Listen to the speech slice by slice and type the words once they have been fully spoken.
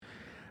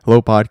Hello,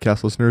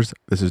 podcast listeners.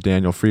 This is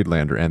Daniel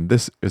Friedlander, and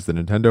this is the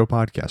Nintendo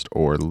Podcast,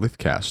 or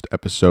Lithcast,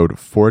 episode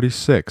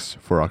 46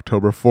 for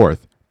October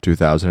 4th,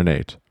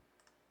 2008.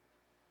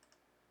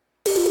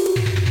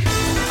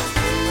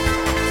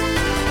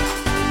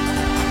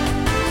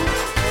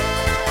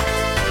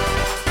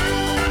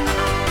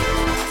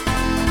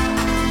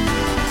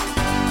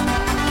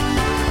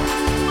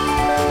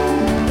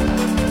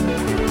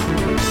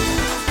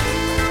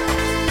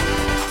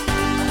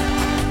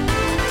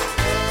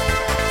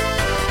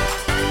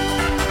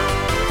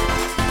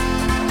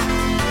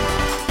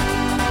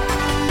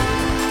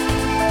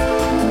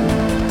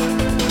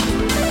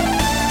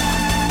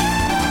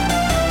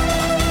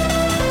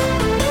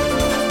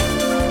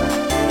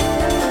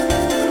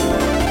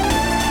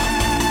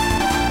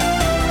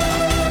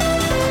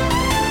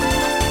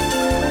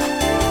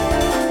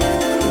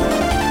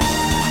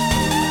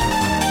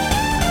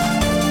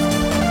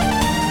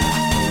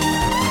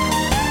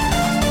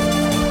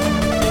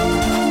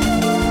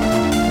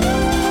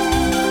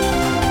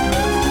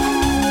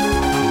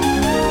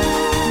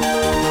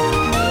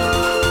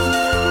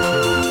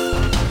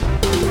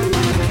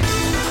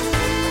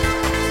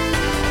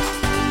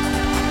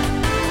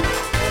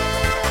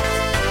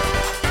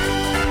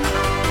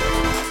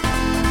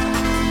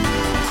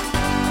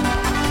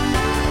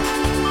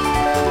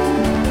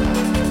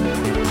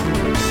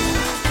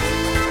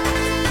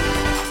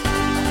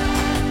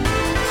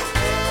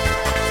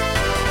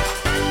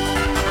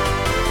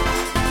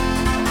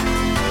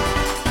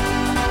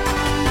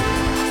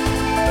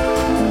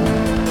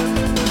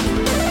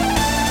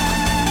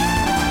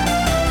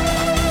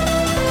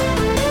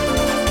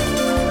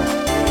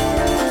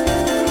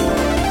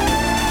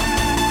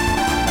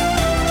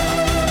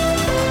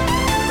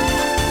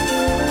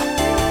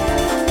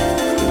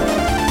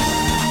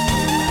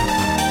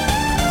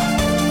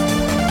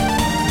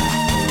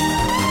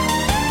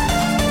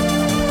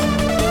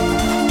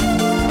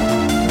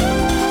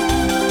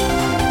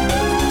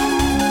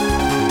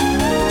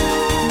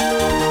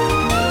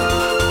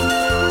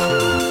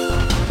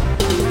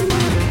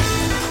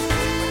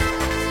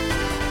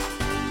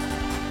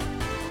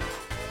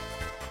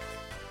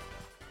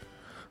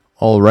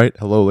 All right,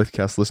 hello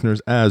Lithcast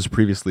listeners. As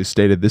previously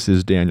stated, this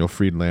is Daniel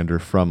Friedlander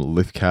from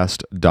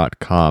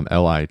Lithcast.com,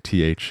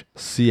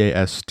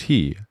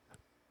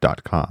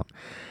 Lithcast.com.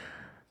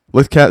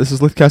 This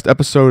is Lithcast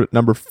episode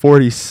number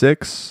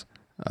 46.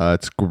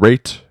 It's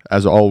great,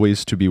 as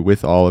always, to be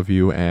with all of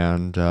you,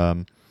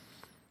 and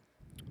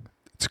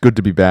it's good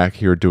to be back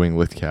here doing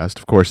Lithcast.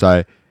 Of course,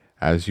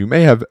 as you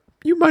might have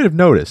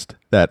noticed,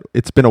 that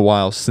it's been a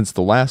while since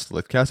the last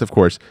Lithcast. Of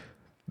course,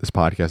 this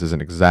podcast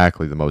isn't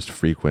exactly the most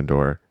frequent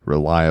or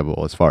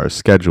reliable as far as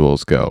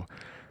schedules go.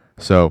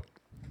 So,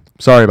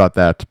 sorry about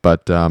that,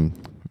 but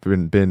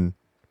been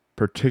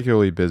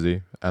particularly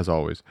busy, as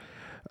always.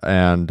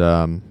 And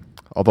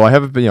although I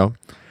haven't been,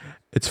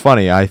 it's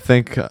funny, I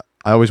think, I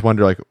always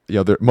wonder,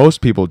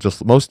 most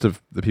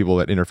of the people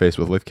that interface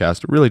with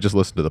Lithcast really just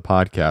listen to the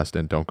podcast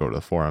and don't go to the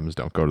forums,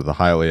 don't go to the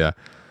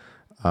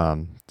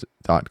Hylia.com,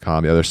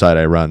 the other site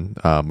I run,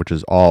 which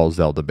is all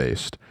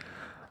Zelda-based.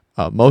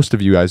 Most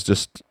of you guys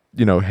just,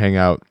 hang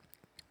out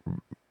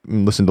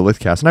and listen to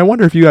Lithcast. And I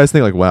wonder if you guys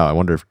think wow, I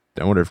wonder if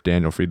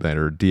Daniel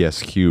Friedlander or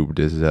DS Cubed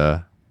is,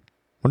 I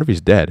wonder if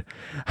he's dead.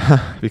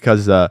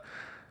 Because I,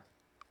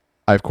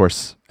 of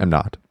course, am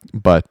not.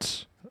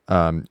 But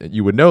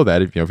you would know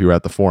that if you were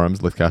at the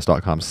forums,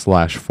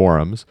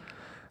 lithcast.com/forums.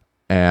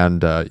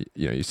 And,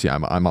 you see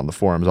I'm on the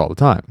forums all the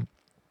time.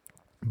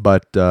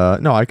 But,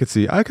 no, I could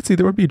see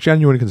there would be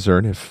genuine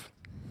concern if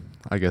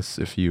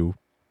you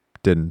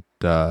didn't,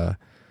 if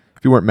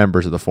you weren't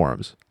members of the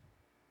forums.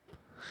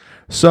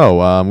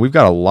 So, we've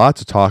got a lot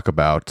to talk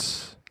about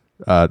this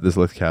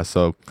Lithcast.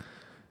 So,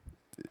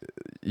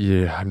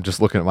 yeah, I'm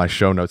just looking at my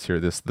show notes here.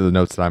 The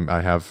notes that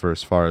I have for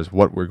as far as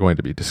what we're going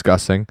to be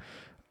discussing.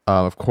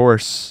 Of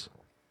course,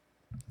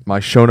 my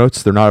show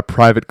notes, they're not a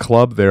private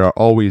club. They are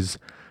always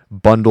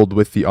bundled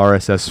with the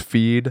RSS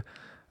feed.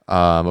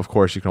 Of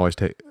course, you can always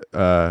head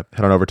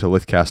on over to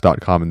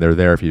lithcast.com, and they're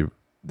there if you.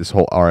 This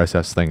whole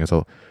RSS thing is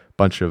a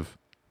bunch of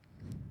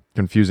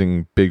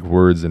confusing big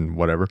words and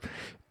whatever.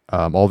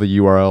 All the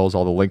URLs,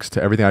 all the links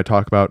to everything I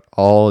talk about,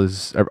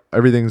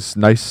 everything's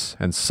nice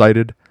and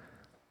cited.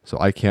 So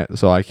I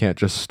can't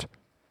just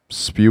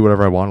spew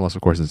whatever I want, unless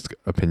of course it's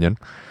opinion.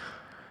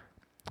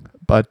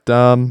 But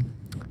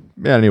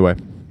anyway,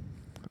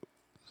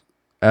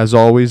 as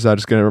always, I'm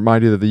just going to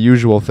remind you that the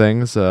usual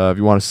things. If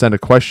you want to send a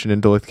question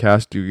into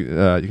Lithcast,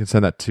 you can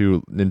send that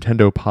to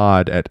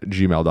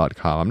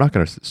nintendopod@gmail.com. I'm not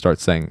going to start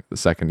saying the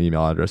second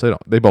email address.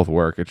 They both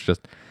work. It's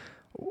just,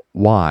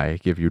 why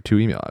give you two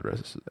email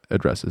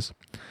addresses?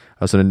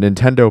 So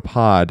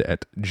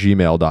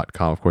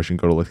nintendopod@gmail.com. Of course, you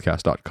can go to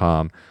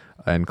lithcast.com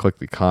and click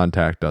the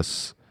contact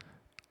us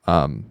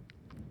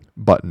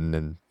button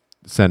and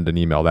send an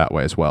email that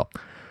way as well.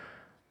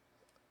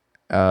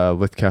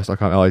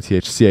 Lithcast.com,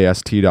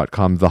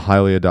 lithcast.com,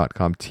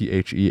 thehylia.com,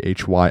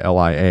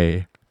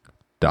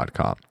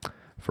 thehylia.com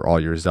for all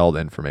your Zelda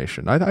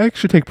information. I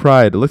actually take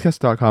pride,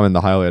 lithcast.com and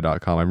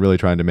thehylia.com. I'm really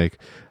trying to make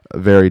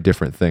very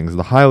different things.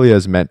 The Hylia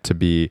is meant to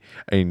be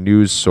a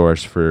news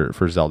source for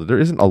Zelda. There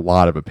isn't a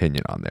lot of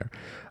opinion on there.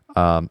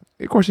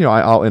 Of course,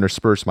 I'll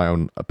intersperse my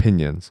own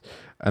opinions,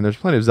 and there's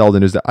plenty of Zelda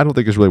news that I don't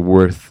think is really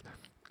worth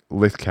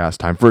Lithcast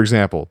time. For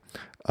example,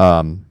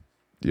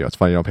 it's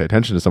funny you don't pay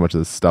attention to so much of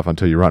this stuff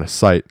until you run a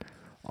site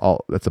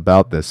all that's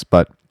about this.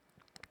 But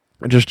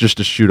just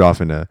to shoot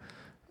off into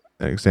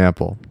an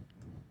example,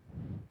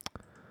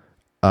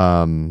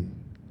 it's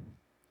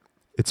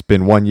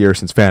been 1 year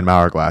since Phantom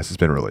Hourglass has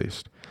been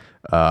released.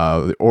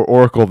 The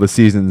Oracle of the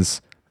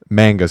Seasons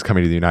manga is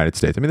coming to the United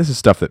States. I mean, this is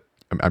stuff that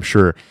I'm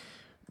sure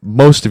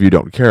most of you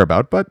don't care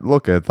about, but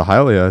look at the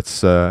Hylia.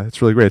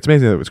 It's really great. It's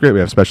amazing that it's great we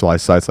have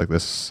specialized sites like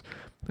this,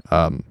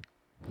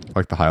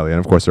 like the Hylia, and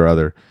of course there are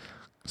other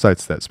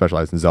sites that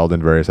specialize in Zelda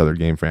and various other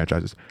game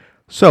franchises.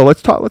 So let's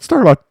start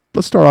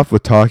off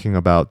with talking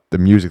about the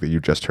music that you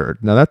just heard.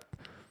 Now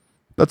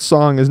that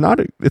song is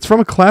it's from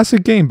a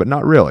classic game, but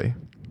not really.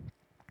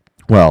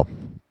 Well,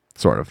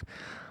 sort of.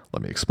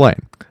 Let me explain.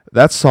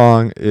 That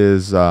song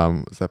is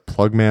that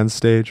Plugman's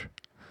stage?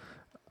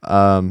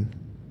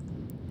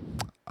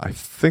 I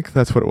think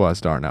that's what it was.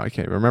 Darn, now I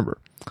can't even remember.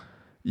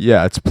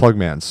 Yeah, it's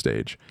Plugman's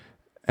stage.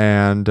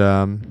 And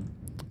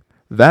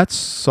that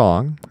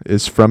song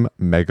is from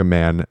Mega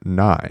Man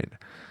 9.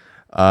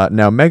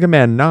 Now, Mega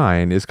Man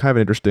 9 is kind of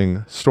an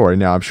interesting story.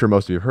 Now, I'm sure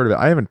most of you have heard of it.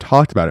 I haven't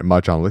talked about it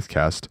much on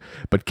Lithcast,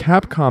 but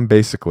Capcom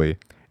basically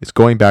is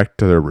going back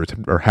to their roots,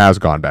 or has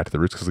gone back to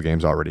their roots because the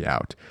game's already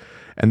out.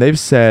 And they've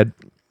said,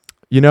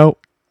 we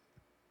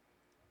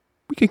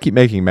can keep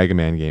making Mega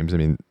Man games. I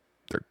mean,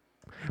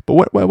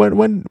 but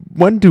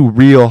when do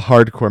real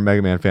hardcore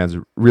Mega Man fans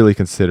really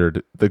consider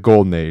the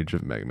golden age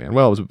of Mega Man?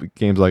 Well, it was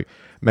games like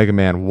Mega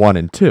Man 1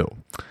 and 2.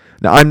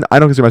 Now, I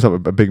don't consider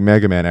myself a big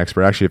Mega Man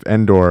expert. Actually, if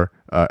Endor,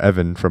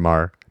 Evan from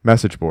our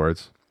message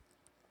boards,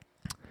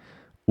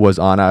 was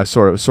on, it was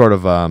sort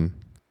of last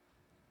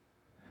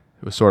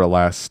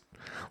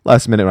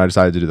minute when I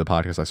decided to do the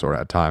podcast. I sort of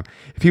had time.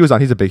 If he was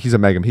on, he's a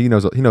Mega Man. He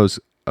knows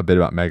a bit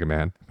about Mega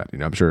Man. In fact,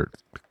 I'm sure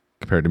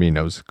compared to me,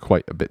 knows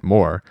quite a bit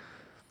more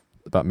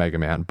about Mega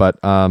Man. But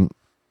I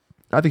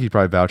think he'd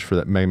probably vouch for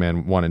that. Mega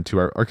Man 1 and 2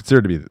 are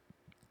considered to be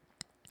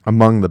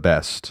among the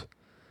best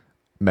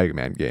Mega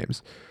Man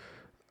games.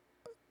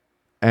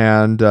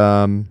 And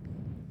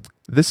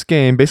this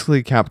game,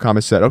 basically Capcom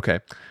has said, okay,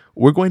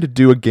 we're going to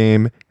do a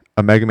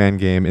Mega Man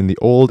game in the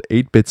old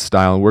 8-bit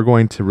style, and we're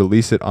going to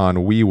release it on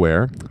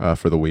WiiWare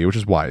for the Wii, which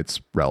is why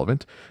it's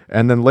relevant.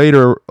 And then a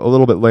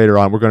little bit later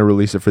on, we're going to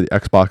release it for the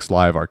Xbox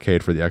Live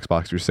Arcade for the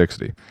Xbox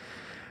 360.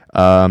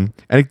 And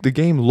the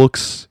game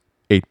looks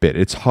 8-bit.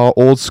 It's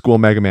old school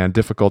Mega Man,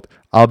 difficult.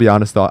 I'll be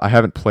honest though, I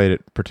haven't played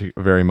it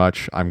very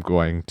much. I'm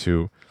going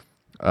to.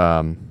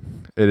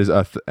 It is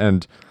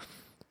and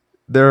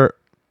there.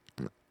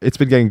 It's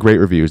been getting great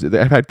reviews.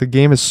 In fact, the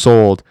game has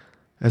sold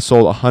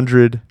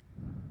 100,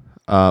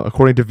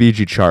 according to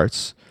VG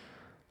Charts.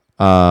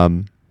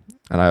 And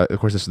of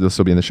course this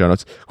will be in the show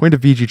notes. According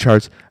to VG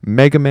Charts,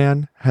 Mega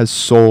Man 9 has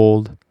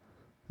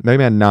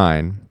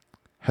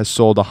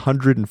sold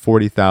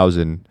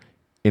 140,000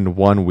 in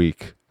 1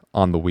 week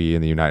on the Wii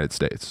in the United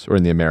States, or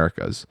in the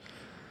Americas.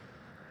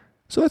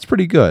 So that's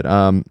pretty good.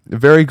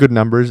 Very good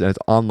numbers, and it's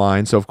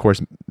online. So of course,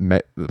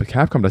 the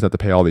Capcom doesn't have to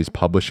pay all these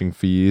publishing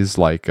fees.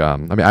 I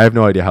have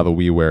no idea how the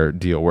WiiWare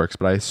deal works,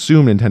 but I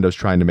assume Nintendo's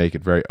trying to make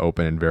it very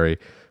open and very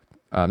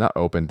not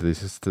open to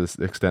this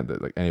extent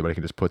that anybody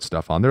can just put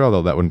stuff on there.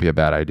 Although that wouldn't be a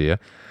bad idea.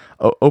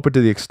 Open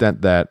to the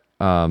extent that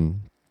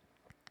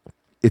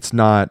it's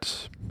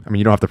not. I mean,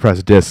 you don't have to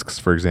press discs,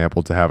 for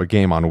example, to have a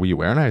game on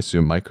WiiWare, and I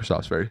assume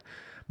Microsoft's very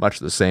much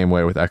the same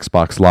way with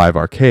Xbox Live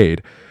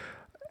Arcade,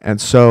 and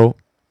so.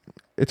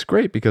 It's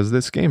great because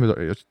this game is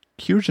a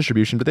huge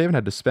distribution, but they haven't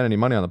had to spend any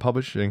money on the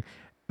publishing.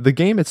 The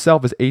game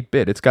itself is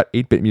 8-bit. It's got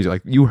 8-bit music.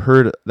 Like you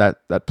heard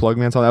that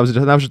Plugman song, that was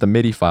just a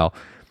MIDI file.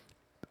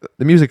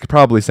 The music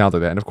probably sounds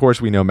like that. And of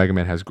course, we know Mega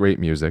Man has great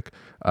music.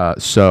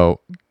 So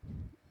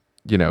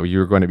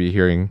you're going to be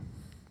hearing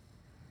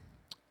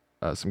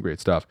some great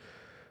stuff.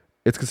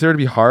 It's considered to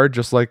be hard,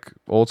 just like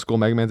old school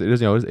Mega Man. It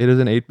is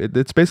an 8-bit.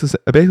 It's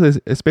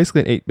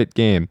basically an 8-bit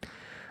game.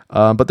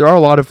 But there are a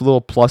lot of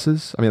little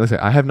pluses. I mean, let's say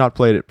I have not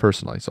played it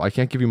personally, so I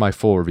can't give you my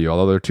full review.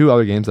 Although there are 2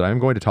 other games that I'm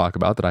going to talk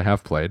about that I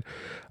have played.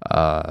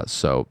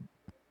 So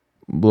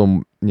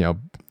we'll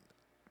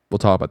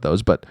talk about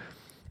those. But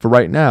for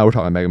right now, we're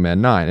talking about Mega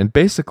Man 9, and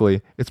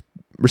basically, it's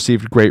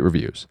received great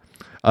reviews.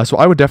 So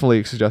I would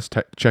definitely suggest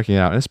checking it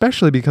out, and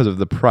especially because of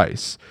the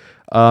price.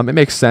 It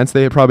makes sense.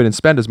 They probably didn't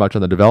spend as much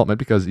on the development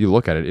because you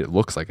look at it, it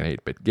looks like an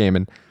 8-bit game,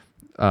 and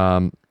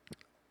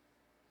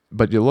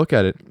but you look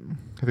at it,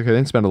 I think they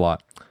didn't spend a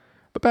lot.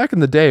 But back in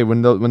the day,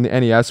 when the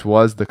NES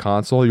was the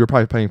console, you were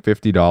probably paying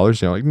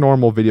 $50, like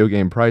normal video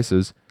game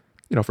prices,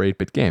 for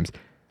 8-bit games.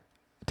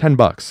 $10,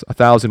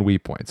 1,000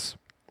 Wii points,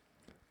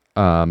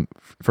 for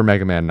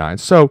Mega Man 9.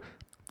 So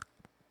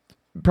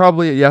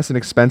probably, yes, an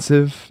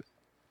expensive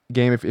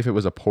game if it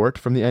was a port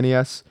from the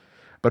NES,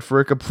 but for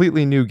a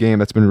completely new game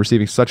that's been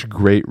receiving such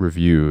great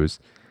reviews,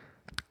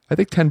 I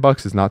think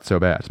 $10 is not so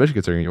bad, especially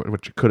considering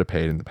what you could have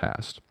paid in the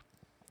past.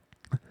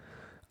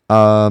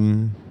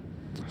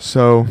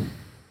 So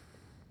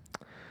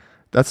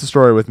that's the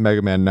story with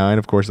Mega Man 9.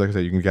 Of course, like I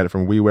said, you can get it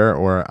from WiiWare,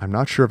 or I'm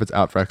not sure if it's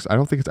out for I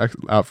don't think it's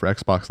out for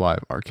Xbox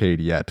Live Arcade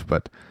yet,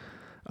 but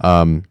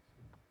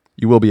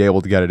you will be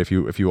able to get it if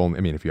you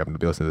only, if you happen to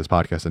be listening to this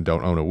podcast and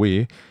don't own a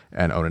Wii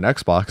and own an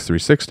Xbox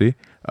 360,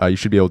 you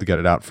should be able to get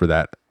it out for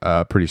that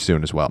pretty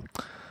soon as well.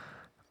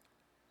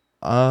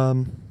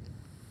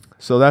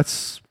 So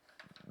that's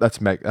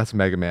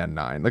Mega Man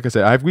 9. Like I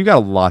said, we've got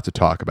a lot to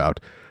talk about.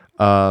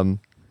 I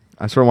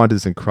sort of want to do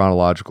this in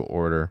chronological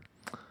order.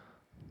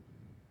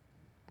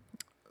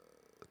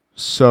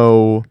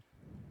 So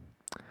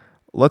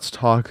let's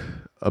talk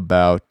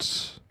about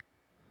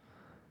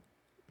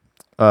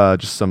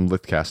just some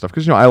Lithcast stuff,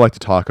 because I like to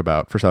talk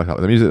about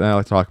the music, and I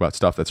like to talk about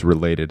stuff that's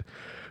related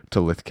to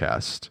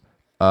Lithcast.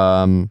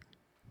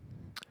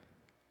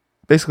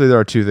 Basically, there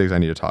are two things I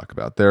need to talk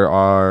about.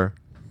 There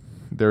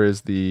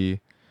is the,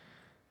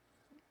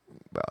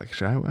 well, I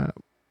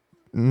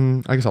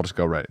guess I'll just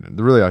go right in.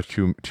 There really are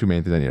two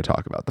main things I need to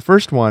talk about. The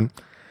first one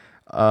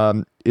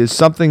is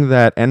something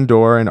that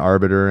Endor and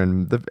Arbiter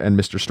and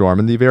Mr. Storm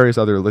and the various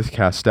other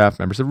Lithcast staff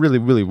members have really,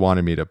 really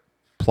wanted me to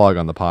plug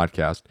on the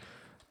podcast.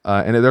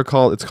 And it's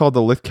called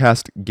the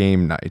Lithcast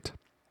Game Night.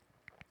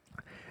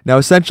 Now,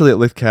 essentially at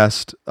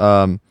Lithcast,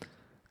 at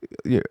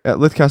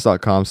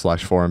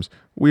lithcast.com/forums,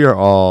 we are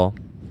all,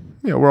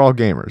 we're all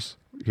gamers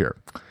here.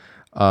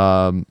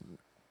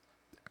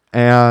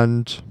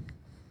 And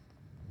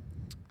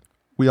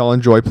we all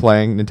enjoy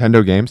playing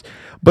Nintendo games,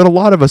 but a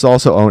lot of us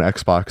also own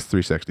Xbox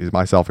 360s,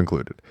 myself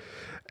included.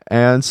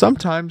 And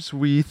sometimes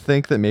we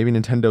think that maybe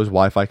Nintendo's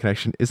Wi-Fi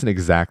connection isn't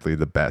exactly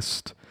the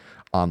best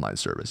online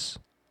service.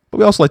 But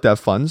we also like to have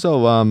fun,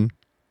 so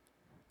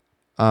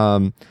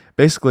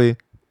basically,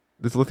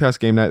 this Lithcast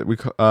Game Night, we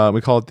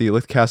call it the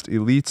Lithcast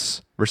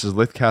Elites versus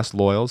Lithcast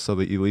Loyals, so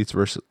the Elites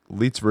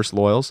versus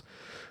Loyals.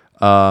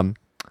 The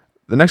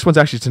next one's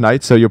actually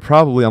tonight, so you'll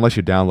probably, unless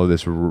you download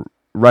this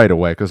right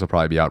away, because it'll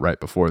probably be out right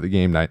before the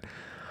game night,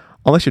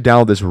 unless you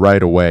download this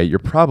right away, you're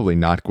probably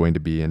not going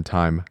to be in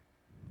time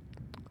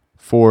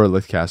for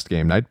Lithcast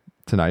Game Night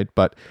tonight,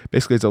 but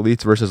basically it's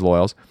Elites versus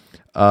Loyals.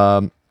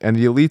 And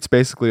the Elites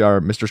basically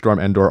are Mr. Storm,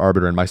 Endor,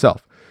 Arbiter, and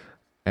myself.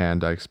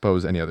 And I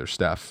suppose any other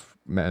staff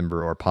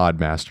member or pod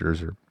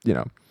masters, or,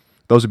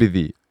 those would be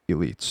the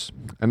Elites.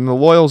 And the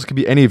Loyals could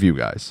be any of you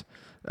guys.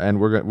 And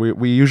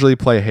we usually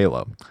play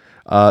Halo.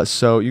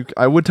 So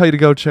I would tell you to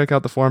go check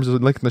out the forums. There's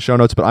a link in the show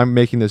notes, but I'm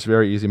making this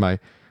very easy. My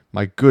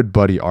good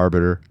buddy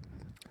Arbiter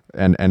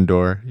and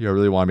Endor,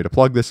 really want me to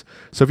plug this.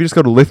 So if you just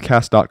go to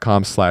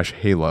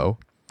lithcast.com/Halo,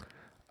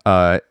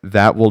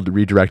 that will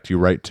redirect you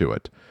right to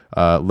it.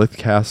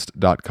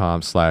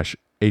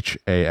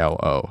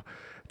 Lithcast.com/HALO,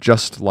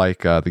 just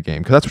like the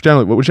game, because that's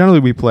generally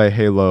we play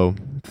Halo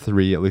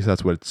 3. At least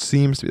that's what it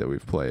seems to be that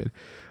we've played.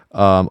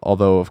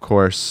 Although of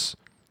course,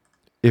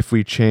 if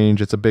we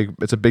change, it's a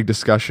big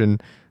discussion.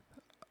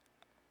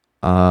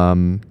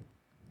 It's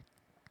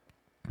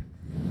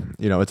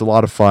a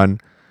lot of fun.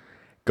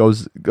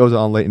 Goes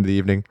on late in the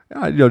evening.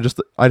 I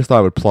just thought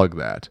I would plug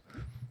that.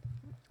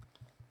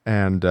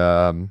 And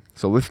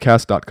so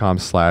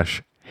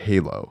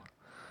lithcast.com/Halo.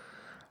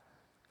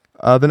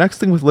 The next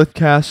thing with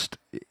Lithcast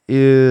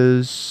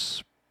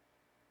is,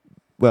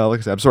 well, like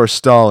I said, I'm sort of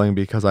stalling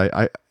because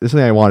there's something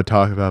I want to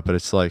talk about, but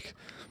it's like,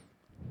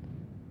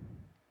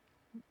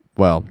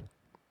 well,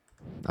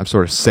 I'm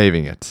sort of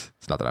saving it.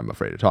 It's not that I'm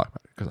afraid to talk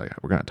about it, because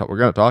we're gonna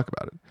talk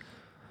about it.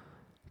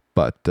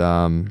 But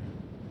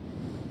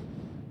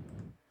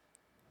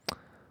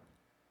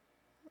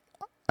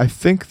I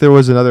think there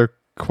was another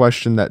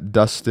question that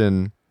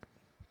Dustin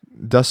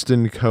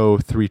Co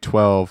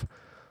 312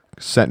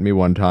 sent me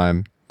one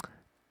time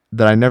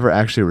that I never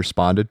actually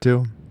responded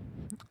to,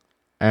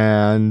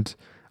 and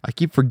I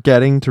keep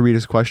forgetting to read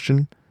his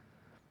question,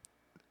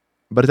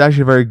 but it's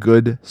actually a very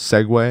good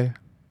segue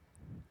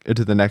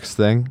into the next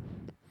thing.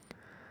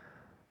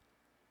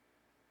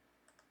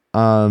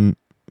 So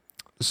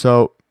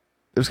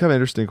it was kind of an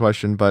interesting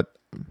question, but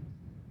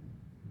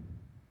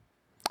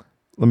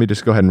let me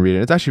just go ahead and read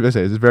it. It's actually,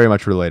 it's very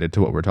much related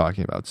to what we're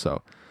talking about.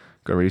 So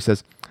go read. He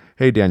says,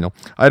 "Hey Daniel,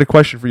 I had a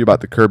question for you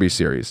about the Kirby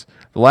series.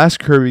 The last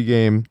Kirby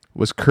game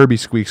was Kirby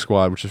Squeak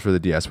Squad, which is for the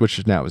DS,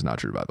 which now is not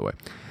true, by the way.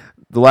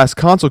 The last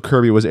console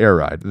Kirby was Air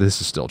Ride. This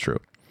is still true,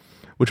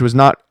 which was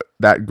not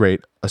that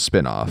great a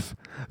spin-off.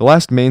 The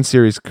last main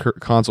series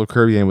console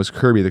Kirby game was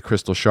Kirby the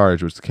Crystal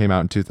Shards, which came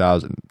out in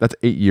 2000. That's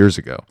 8 years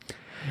ago.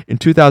 In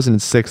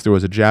 2006, there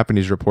was a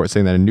Japanese report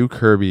saying that a new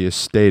Kirby is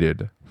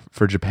stated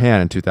for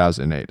Japan in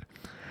 2008.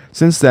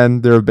 Since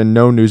then, there have been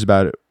no news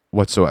about it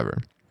whatsoever.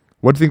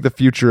 What do you think the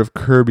future of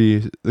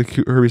the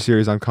Kirby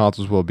series on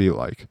consoles will be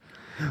like?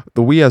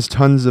 The Wii has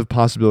tons of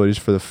possibilities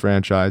for the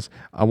franchise.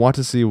 I want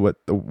to see what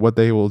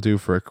they will do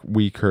for a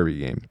Wii Kirby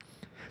game.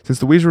 Since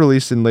the Wii's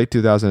released in late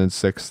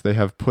 2006, they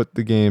have put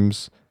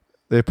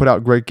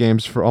out great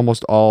games for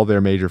almost all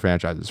their major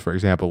franchises. For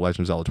example,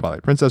 Legend of Zelda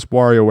Twilight Princess,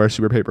 WarioWare,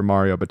 Super Paper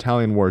Mario,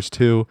 Battalion Wars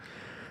 2,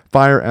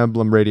 Fire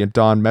Emblem Radiant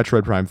Dawn,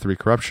 Metroid Prime 3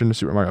 Corruption,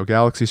 Super Mario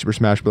Galaxy, Super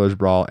Smash Bros.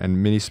 Brawl,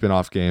 and mini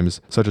spin-off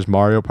games such as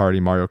Mario Party,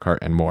 Mario Kart,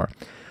 and more.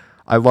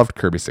 I loved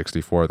Kirby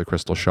 64, The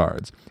Crystal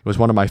Shards. It was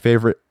one of my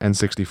favorite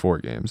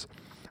N64 games.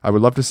 I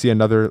would love to see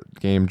another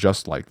game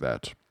just like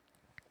that.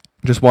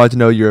 Just wanted to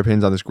know your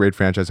opinions on this great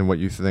franchise and what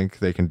you think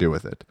they can do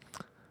with it.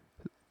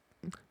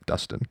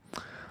 Dustin.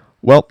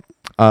 Well,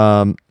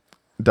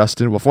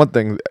 Dustin, well, for one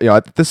thing,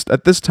 at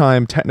this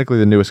time, technically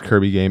the newest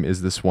Kirby game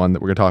is this one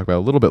that we're going to talk about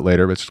a little bit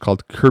later, which is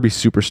called Kirby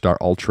Superstar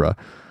Ultra.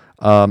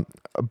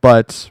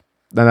 But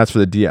then that's for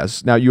the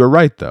DS. Now, you are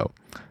right, though.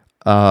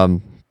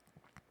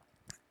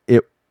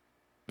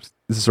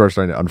 This is sort of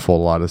starting to unfold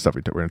a lot of the stuff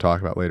we're going to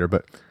talk about later,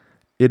 but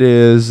it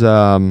is,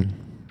 in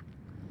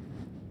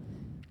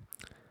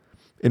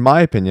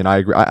my opinion, I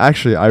agree. I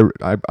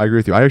agree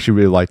with you. I actually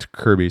really liked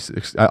Kirby's.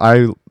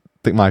 I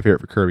think my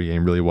favorite Kirby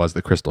game really was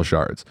the Crystal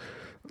Shards.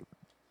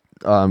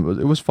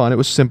 It was fun. It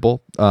was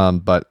simple,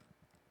 but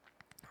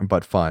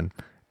fun.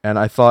 And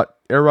I thought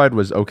Air Ride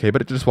was okay,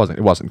 but it just wasn't.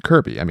 It wasn't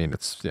Kirby. I mean,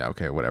 it's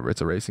okay, whatever.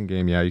 It's a racing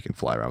game. Yeah, you can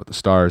fly around with the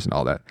stars and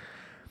all that.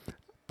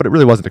 But it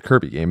really wasn't a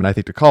Kirby game. And I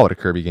think to call it a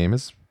Kirby game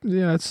is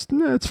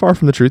it's far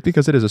from the truth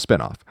because it is a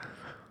spinoff.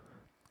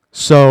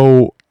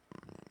 So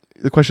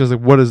the question is like,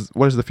 what is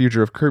the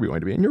future of Kirby going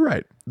to be? And you're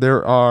right.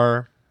 There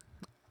are,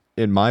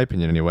 in my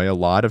opinion anyway, a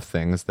lot of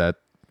things that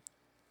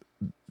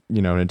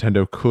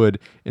Nintendo could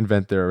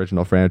invent their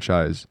original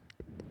franchise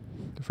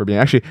for being.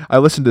 Actually, I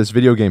listened to this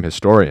Video Game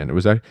Historian. It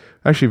was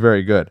actually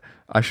very good.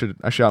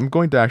 I'm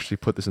going to actually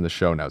put this in the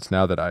show notes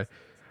now that I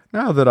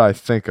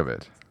think of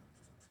it.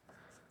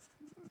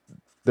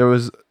 There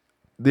was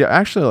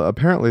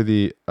apparently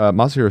the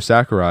Masahiro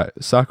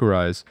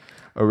Sakurai's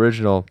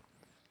original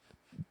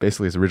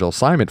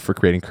assignment for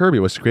creating Kirby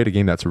was to create a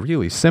game that's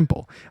really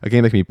simple, a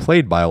game that can be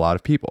played by a lot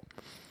of people.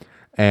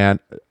 And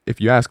if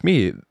you ask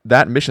me,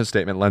 that mission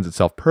statement lends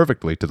itself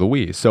perfectly to the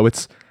Wii. So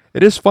it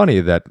is funny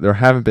that there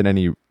haven't been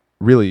any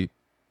Kirby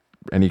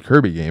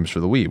games for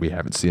the Wii. We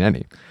haven't seen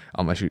any,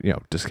 unless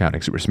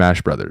discounting Super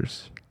Smash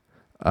Brothers.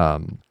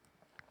 And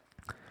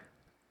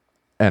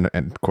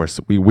of course,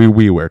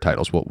 WiiWare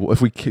titles. Well,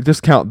 if we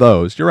discount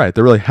those, you're right.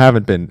 There really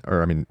haven't been,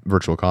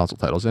 Virtual Console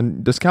titles.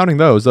 And discounting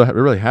those, there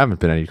really haven't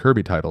been any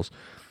Kirby titles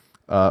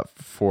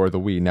for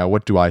the Wii. Now,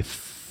 what do I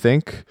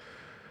think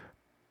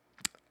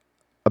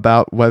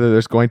about whether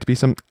there's going to be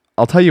some?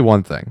 I'll tell you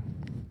one thing.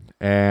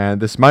 And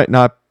this might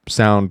not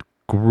sound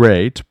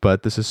great,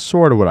 but this is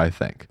sort of what I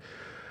think.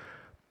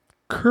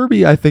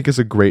 Kirby, I think, is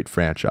a great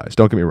franchise.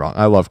 Don't get me wrong.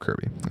 I love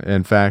Kirby.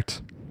 In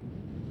fact,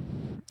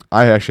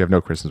 I actually have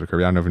no criticism of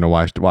Kirby. I don't even know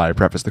why I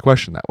prefaced the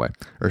question that way,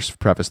 or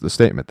prefaced the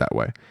statement that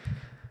way.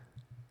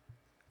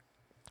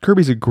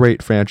 Kirby's a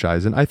great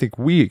franchise, and I think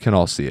we can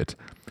all see it.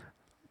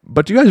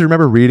 But do you guys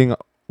remember reading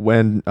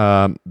when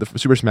the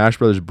Super Smash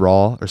Bros.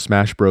 Brawl, or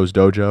Smash Bros.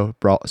 Dojo,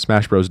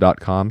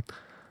 SmashBros.com,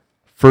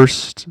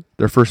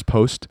 their first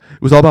post?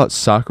 It was all about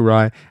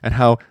Sakurai and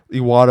how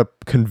Iwata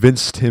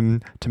convinced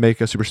him to make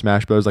a Super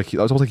Smash Bros. It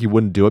was almost like he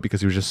wouldn't do it because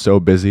he was just so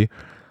busy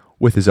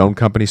with his own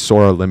company,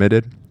 Sora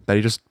Limited, that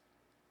he just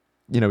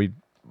he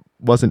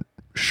wasn't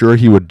sure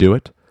he would do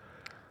it.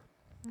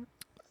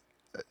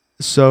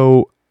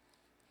 So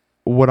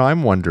what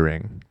I'm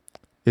wondering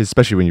is,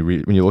 especially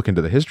when you look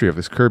into the history of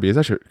this Kirby,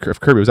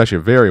 Kirby was actually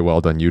a very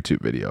well done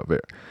YouTube video.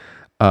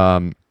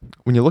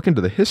 When you look into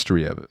the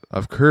history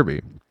of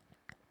Kirby,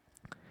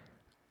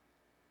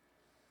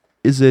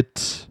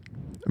 it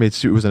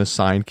was an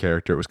assigned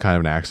character. It was kind of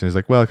an accident. It's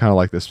like, well, kind of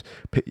like this.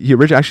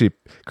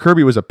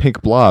 Kirby was a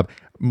pink blob,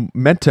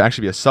 meant to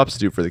actually be a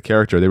substitute for the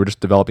character. They were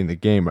just developing the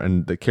game,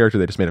 and the character,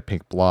 they just made a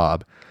pink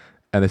blob,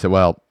 and they said,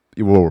 well,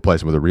 we'll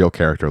replace him with a real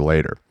character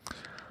later.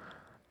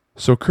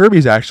 So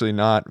Kirby's actually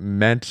not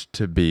meant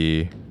to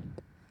be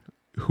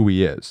who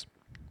he is,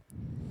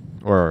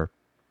 or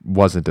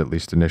wasn't, at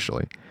least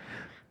initially.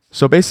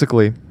 So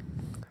basically,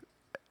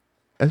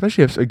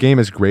 especially if a game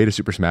as great as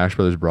Super Smash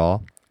Bros.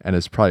 Brawl, and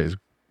is probably as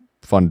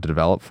fun to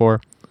develop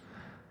for,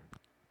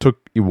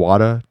 took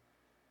Sakurai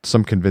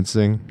some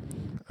convincing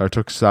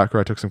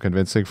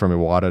from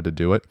Iwata to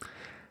do it.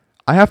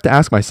 I have to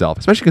ask myself,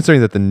 especially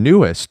considering that the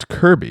newest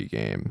Kirby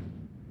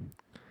game,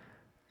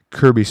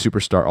 Kirby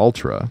Superstar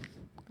Ultra,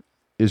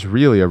 is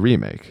really a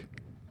remake.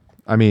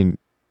 I mean,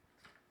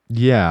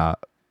 yeah,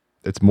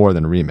 it's more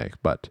than a remake,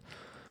 but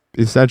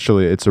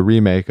essentially it's a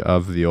remake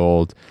of the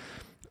old,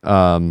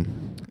 let's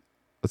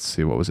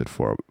see, what was it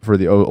for? For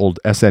the old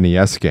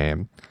SNES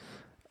game,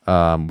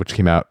 which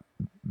came out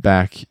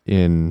back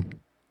in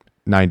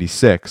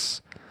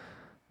 96.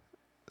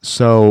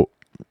 So,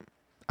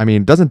 I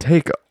mean, it doesn't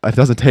take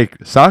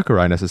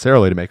Sakurai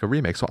necessarily to make a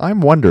remake. So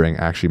I'm wondering,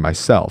 actually,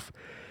 myself,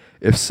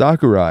 if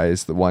Sakurai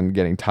is the one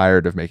getting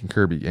tired of making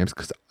Kirby games,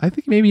 because I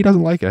think maybe he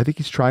doesn't like it. I think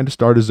he's trying to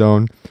start his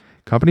own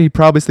company. He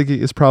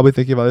is probably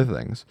thinking of other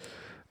things.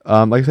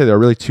 Like I said, there are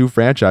really two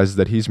franchises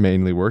that he's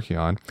mainly working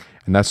on,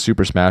 and that's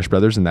Super Smash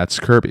Brothers and that's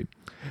Kirby.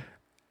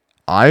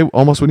 I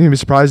almost wouldn't even be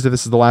surprised if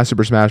this is the last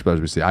Super Smash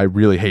Bros. We see. I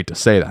really hate to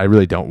say that. I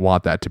really don't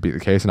want that to be the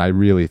case, and I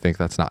really think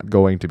that's not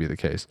going to be the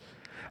case.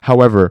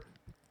 However,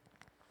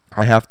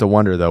 I have to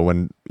wonder though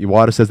when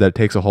Iwata says that it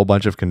takes a whole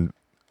bunch of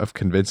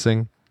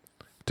convincing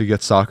to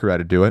get Sakurai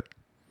to do it.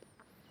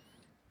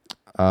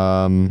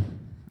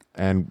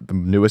 And the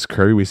newest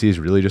Kirby we see is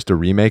really just a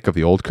remake of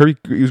the old Kirby.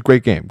 It was a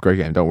great game.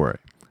 Don't worry,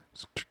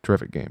 it's a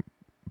terrific game.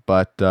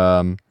 But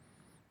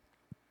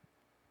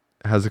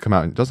hasn't come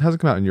out. Hasn't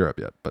come out in Europe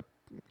yet. But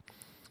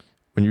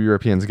when you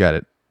Europeans get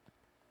it,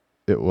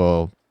 it's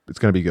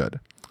going to be good.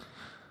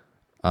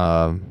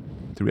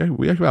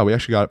 We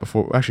actually got it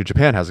before. Actually,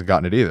 Japan hasn't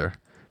gotten it either.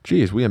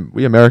 Geez, we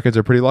Americans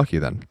are pretty lucky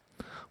then.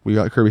 We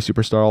got Kirby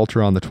Superstar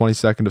Ultra on the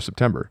 22nd of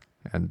September,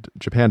 and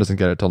Japan doesn't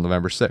get it till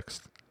November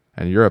 6th.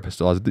 And Europe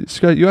still has.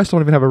 US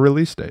don't even have a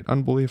release date.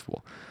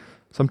 Unbelievable.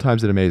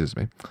 Sometimes it amazes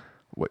me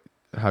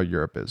how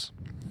Europe is.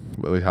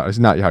 Well, it's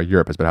not how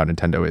Europe is, but how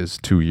Nintendo is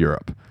to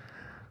Europe.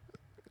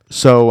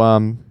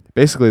 So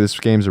basically, this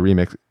game's a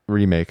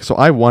remake. So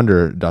I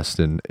wonder,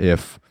 Dustin,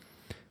 if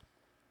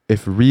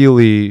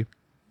really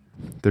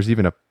there's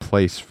even a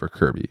place for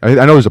Kirby. I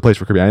know there's a place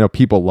for Kirby. I know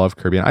people love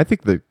Kirby, and I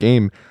think the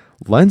game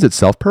lends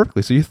itself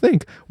perfectly. So you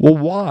think, well,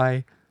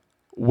 why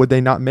would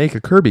they not make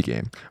a Kirby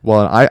game?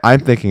 Well, I'm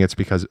thinking it's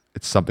because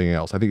it's something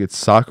else. I think it's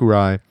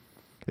Sakurai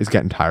is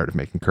getting tired of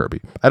making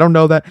Kirby. I don't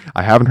know that.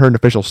 I haven't heard an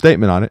official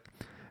statement on it.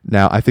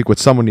 Now, I think what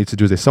someone needs to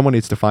do is someone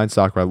needs to find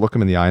Sakurai, look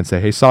him in the eye and say,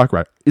 hey,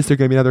 Sakurai, is there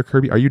going to be another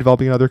Kirby? Are you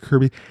developing another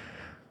Kirby?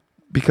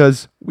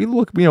 Because we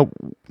look,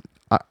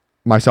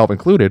 myself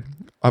included,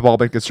 I've all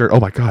been concerned, oh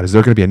my God, is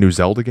there going to be a new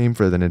Zelda game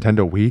for the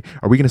Nintendo Wii?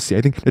 Are we going to see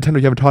anything? Nintendo,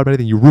 you haven't talked about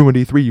anything. You ruined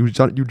E3.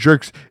 You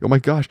jerks. Oh my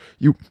gosh.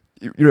 You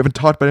haven't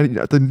talked about anything.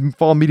 At the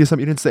Fall Media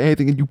Summit, you didn't say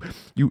anything. And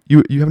you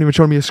haven't even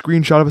shown me a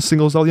screenshot of a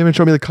single Zelda. You haven't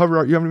shown me the cover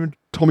art. You haven't even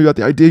told me about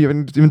the idea. You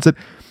haven't even said.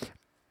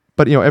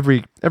 But,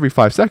 every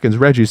 5 seconds,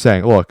 Reggie's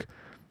saying, look,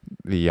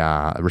 the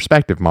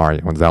respective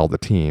Mario and Zelda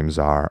teams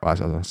are. Well,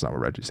 that's not what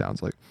Reggie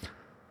sounds like.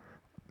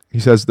 He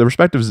says the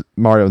respective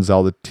Mario and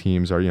Zelda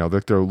teams are,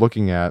 they're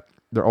looking at.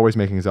 They're always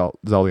making Zelda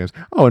games.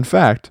 Oh, in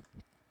fact,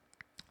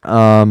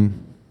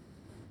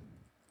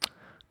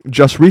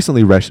 just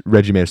recently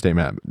Reggie made a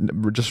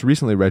statement. Just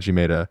recently, Reggie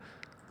made a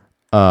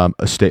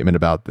statement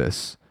about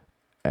this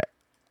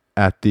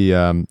at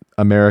the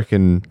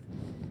American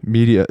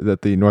media,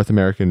 at the North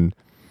American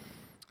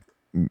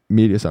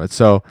Media Summit.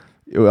 So,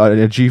 in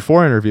a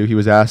G4 interview, he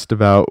was asked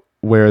about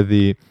where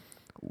the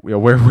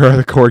where are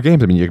the core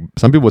games. I mean,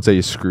 some people would say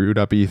you screwed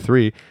up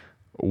E3.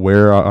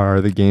 Where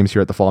are the games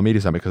here at the Fall Media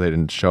Summit because they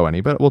didn't show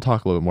any, but we'll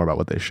talk a little bit more about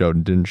what they showed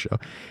and didn't show.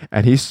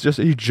 And he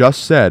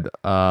just said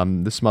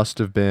this must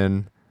have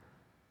been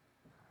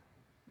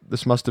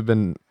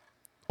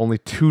only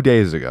 2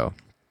 days ago,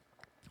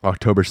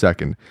 October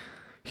 2nd.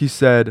 He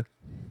said,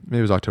 maybe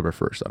it was October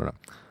 1st, I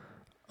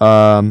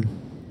don't know.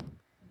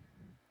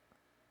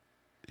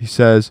 He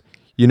says,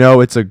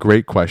 it's a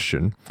great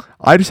question.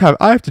 I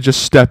have to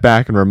just step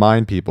back and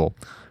remind people,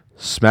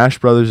 Smash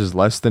Brothers is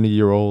less than a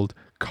year old.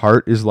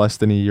 Kart is less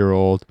than a year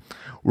old.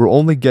 We're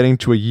only getting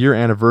to a year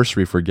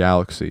anniversary for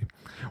Galaxy.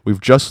 We've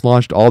just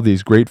launched all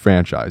these great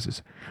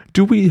franchises.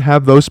 Do we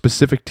have those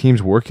specific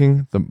teams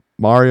working? The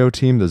Mario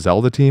team, the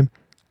Zelda team?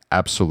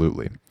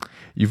 Absolutely.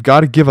 You've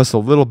got to give us a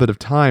little bit of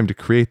time to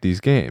create these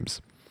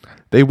games.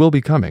 They will be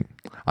coming.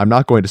 I'm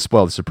not going to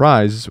spoil the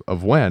surprise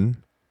of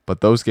when,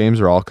 but those games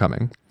are all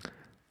coming.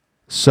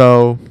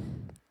 So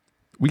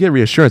we get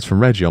reassurance from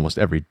Reggie almost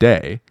every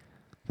day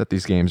that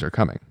these games are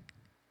coming.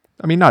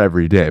 I mean, not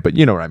every day, but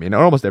you know what I mean.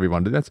 Almost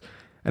everyone. And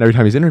every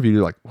time he's interviewed,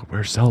 you're like, well,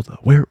 where's Zelda?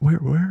 Where,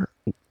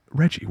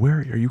 Reggie? Where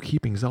are you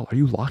keeping Zelda? Are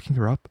you locking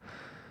her up?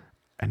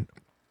 And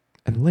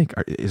Link,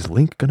 is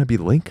Link gonna be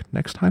Link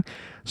next time?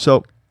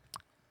 So,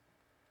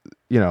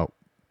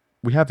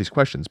 we have these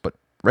questions, but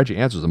Reggie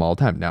answers them all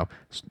the time. Now,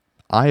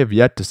 I have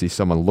yet to see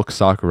someone look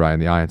Sakurai in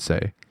the eye and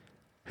say,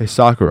 "Hey,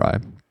 Sakurai,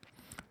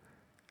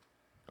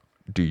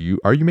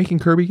 are you making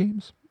Kirby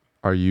games?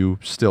 Are you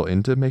still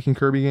into making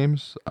Kirby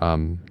games?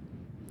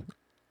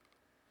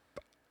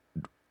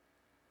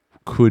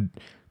 Could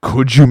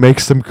you make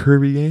some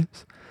Kirby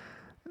games?"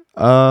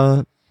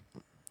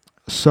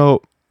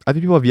 So I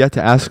think people have yet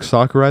to ask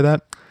Sakurai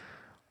that,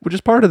 which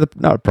is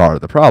not part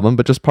of the problem,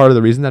 but just part of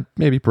the reason that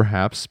maybe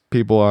perhaps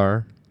people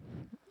are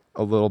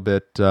a little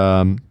bit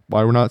why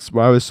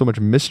there's so much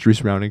mystery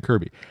surrounding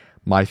Kirby.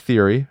 My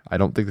theory, I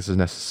don't think this is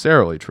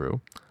necessarily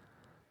true.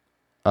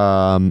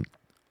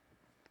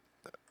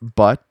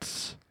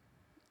 But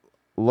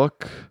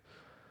look,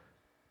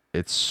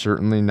 it's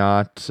certainly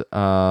not.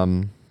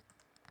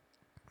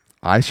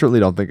 I certainly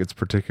don't think it's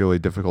particularly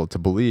difficult to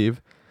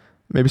believe.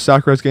 Maybe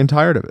Sakurai's getting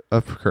tired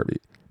of Kirby,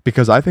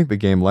 because I think the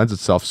game lends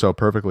itself so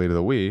perfectly to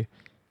the Wii.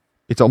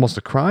 It's almost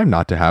a crime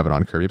not to have it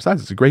on Kirby.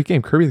 Besides, it's a great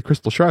game. Kirby the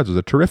Crystal Shards was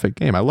a terrific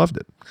game. I loved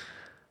it.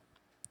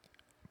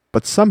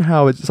 But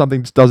somehow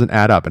something just doesn't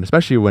add up, and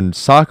especially when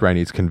Sakurai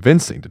needs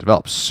convincing to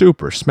develop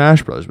Super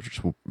Smash Bros., which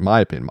is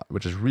my opinion,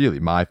 which is really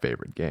my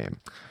favorite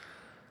game.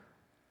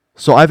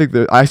 So I think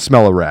that I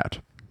smell a rat.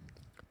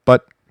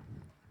 But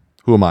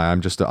who am I?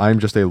 I'm just a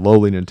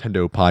lowly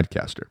Nintendo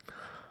podcaster.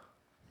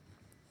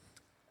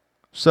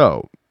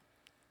 So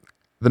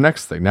the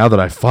next thing, now that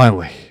I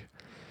finally,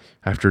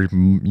 after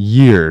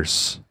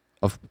years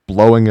of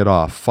blowing it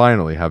off,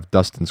 finally have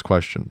Dustin's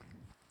question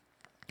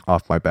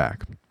off my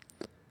back,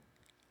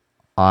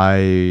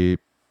 I,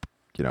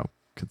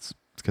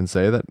 can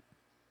say that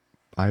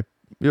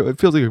it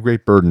feels like a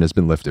great burden has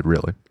been lifted,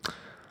 really.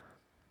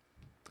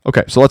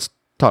 Okay, so let's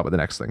talk about the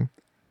next thing.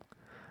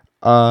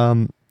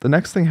 The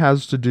next thing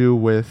has to do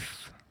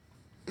with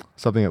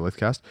something at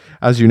Lithcast.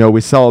 As you know, we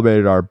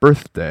celebrated our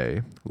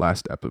birthday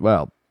last episode.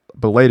 Well,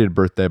 belated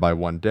birthday by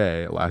one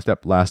day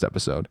last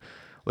episode.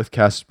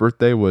 Lithcast's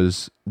birthday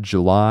was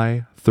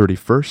July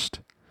 31st.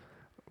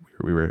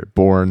 We were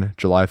born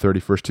July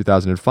 31st,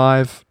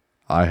 2005.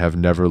 I have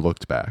never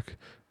looked back.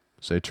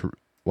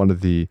 One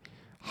of the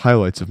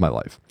highlights of my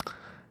life.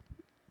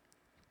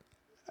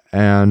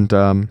 And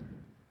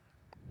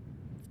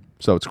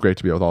so it's great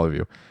to be with all of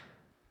you.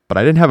 But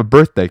I didn't have a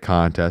birthday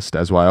contest,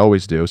 as I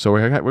always do. So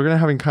we're kind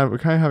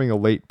of having a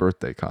late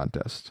birthday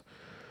contest.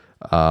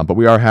 But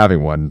we are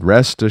having one.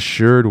 Rest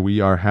assured, we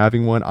are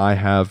having one. I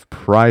have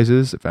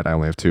prizes. In fact, I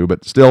only have 2,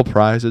 but still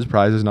prizes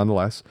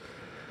nonetheless.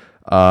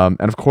 And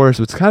of course,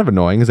 what's kind of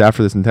annoying is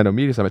after this Nintendo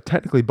Media Summit,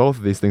 technically both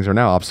of these things are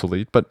now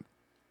obsolete, but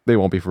they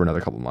won't be for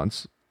another couple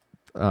months,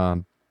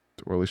 or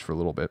at least for a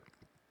little bit.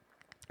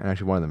 And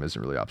actually, one of them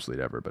isn't really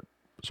obsolete ever, but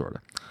sort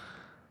of.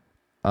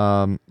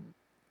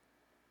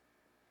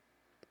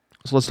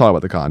 So let's talk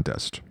about the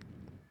contest.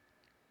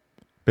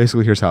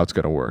 Basically, here's how it's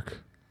going to work.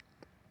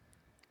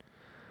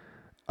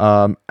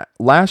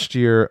 Last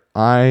year,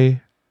 I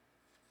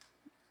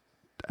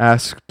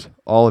asked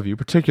all of you,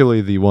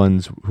 particularly the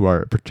ones who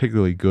are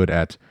particularly good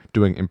at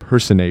doing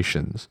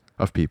impersonations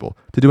of people,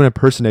 to do an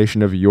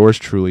impersonation of yours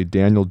truly,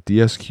 Daniel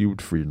DS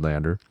Cubed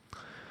Friedlander,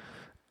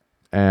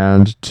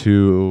 and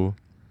to,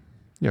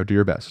 do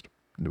your best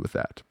with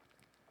that.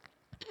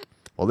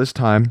 Well, this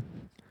time,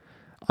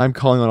 I'm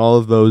calling on all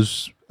of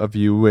those of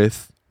you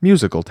with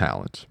musical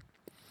talent.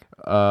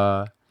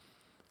 And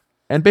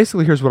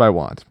basically, here's what I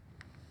want.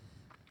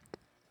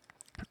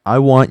 I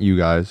want you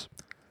guys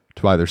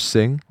to either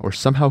sing or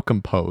somehow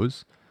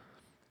compose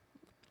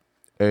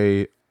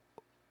a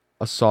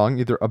song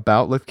either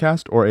about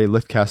Lithcast or a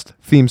Lithcast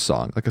theme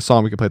song, like a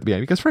song we can play at the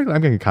beginning. Because frankly,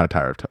 I'm getting kind of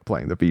tired of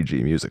playing the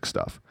VG music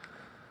stuff.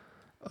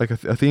 Like a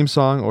theme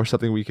song or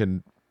something we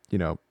can,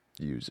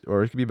 use.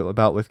 Or it could be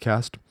about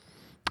Lithcast.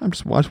 I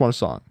just want a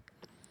song.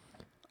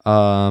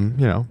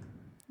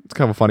 It's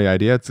kind of a funny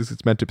idea.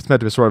 It's meant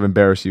to sort of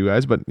embarrass you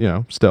guys, but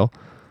still.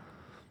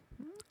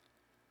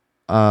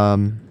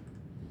 That's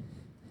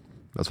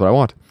what I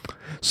want.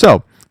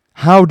 So,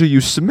 how do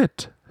you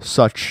submit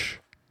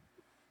such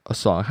a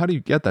song? How do you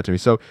get that to me?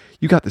 So,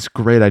 you got this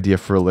great idea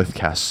for a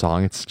Lithcast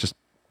song. It's just,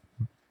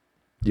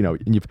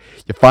 and you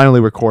finally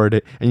record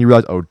it, and you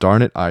realize, oh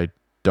darn it, I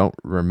don't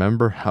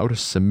remember how to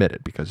submit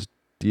it because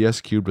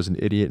DS Cubed was an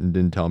idiot and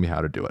didn't tell me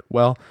how to do it.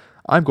 Well,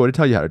 I'm going to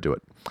tell you how to do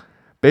it.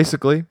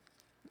 Basically,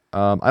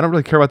 I don't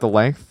really care about the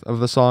length of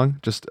the song,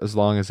 just as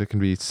long as it can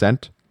be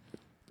sent.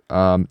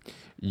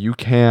 You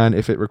can,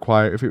 if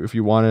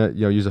you want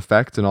to, use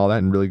effects and all that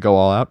and really go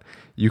all out,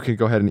 you can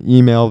go ahead and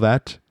email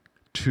that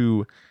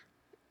to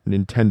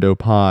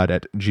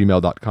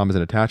nintendopod@gmail.com as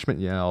an attachment.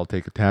 Yeah, I'll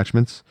take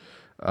attachments.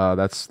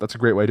 That's a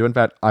great way to do it. In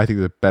fact, I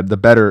think the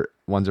better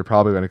ones are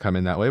probably going to come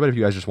in that way. But if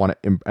you guys just want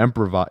to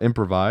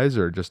improvise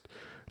or just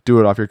do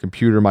it off your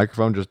computer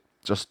microphone,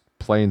 just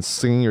playing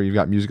singing, or you've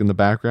got music in the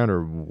background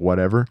or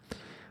whatever,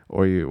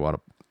 or you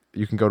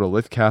can go to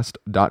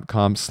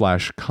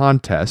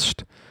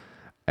lithcast.com/contest,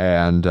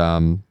 and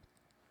there's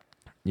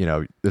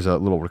a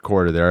little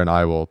recorder there, and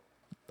I will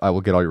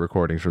get all your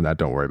recordings from that.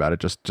 Don't worry about it.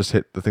 Just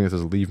hit the thing that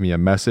says leave me a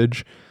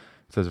message.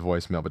 It says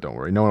voicemail, but don't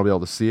worry, no one will be able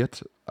to see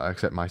it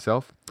except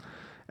myself.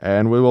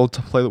 And we will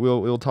play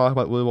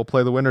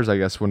the winners, I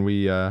guess, when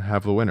we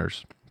have the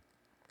winners.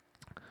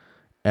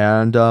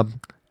 And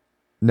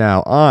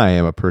now, I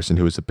am a person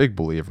who is a big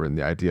believer in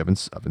the idea of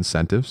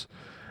incentives.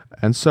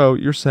 And so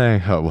you're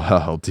saying, oh,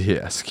 well,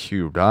 DS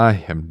Cubed,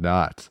 I am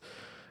not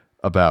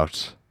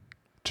about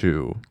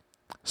to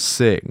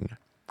sing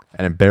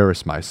and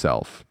embarrass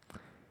myself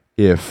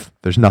if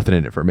there's nothing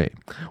in it for me.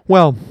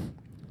 Well,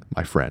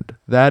 my friend,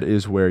 that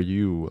is where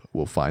you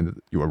will find that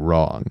you are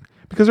wrong.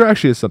 Because there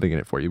actually is something in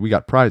it for you. We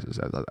got prizes,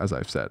 as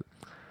I've said.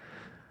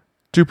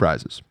 2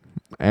 prizes.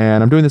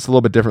 And I'm doing this a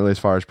little bit differently as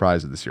far as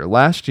prizes this year.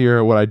 Last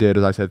year, what I did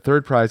is I said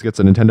third prize gets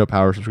a Nintendo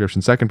Power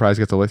subscription, second prize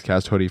gets a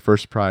Lithcast hoodie,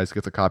 first prize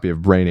gets a copy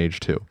of Brain Age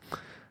 2.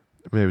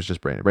 Maybe it was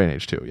just Brain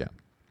Age 2, yeah.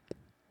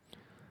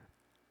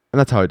 And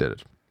that's how I did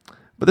it.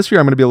 But this year,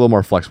 I'm going to be a little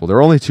more flexible. There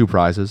are only 2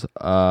 prizes.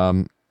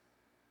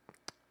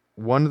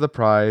 One of the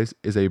prize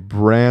is a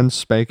brand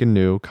spanking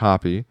new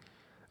copy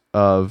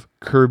of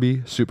Kirby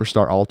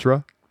Superstar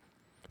Ultra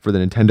for the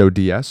Nintendo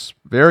DS.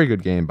 Very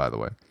good game, by the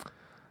way.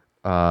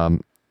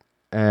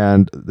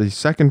 And the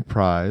second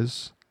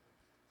prize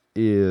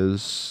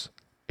is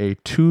a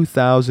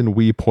 2,000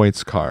 Wii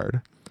Points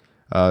card,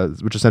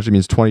 which essentially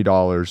means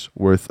 $20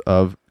 worth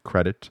of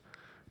credit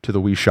to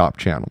the Wii Shop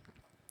channel.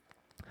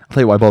 I'll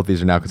tell you why both of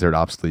these are now considered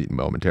obsolete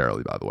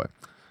momentarily, by the way.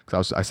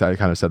 Because I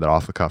kind of said that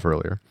off the cuff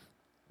earlier.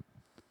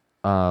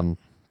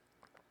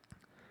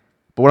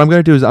 But what I'm going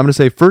to do is I'm going to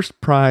say first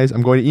prize.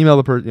 I'm going to email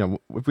the person.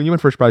 When you win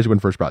first prize, you win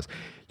first prize.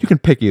 You can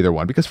pick either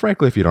one because,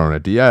 frankly, if you don't own a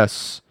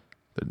DS,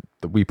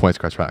 the Wii Points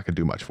card's not going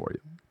to do much for you.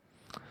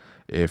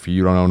 If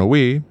you don't own a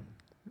Wii,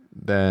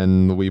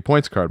 then the Wii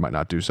Points card might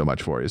not do so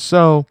much for you.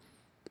 So,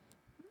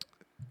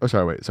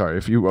 sorry.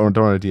 If you don't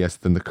own a DS,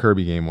 then the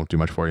Kirby game won't do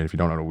much for you. And if you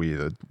don't own a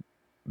Wii,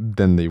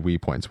 then the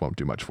Wii Points won't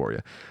do much for you.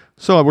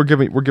 So we're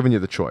giving you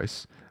the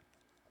choice.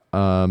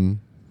 And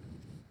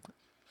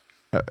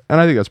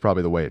I think that's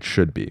probably the way it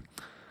should be.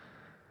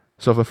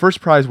 So if the first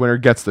prize winner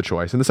gets the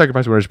choice, and the second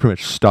prize winner is pretty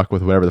much stuck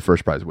with whatever the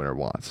first prize winner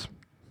wants,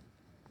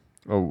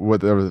 or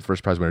whatever the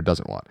first prize winner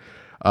doesn't want.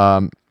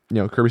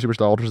 Kirby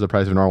Superstar Ultra is the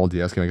price of a normal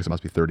DS game. I guess it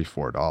must be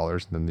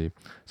 $34. And then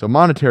so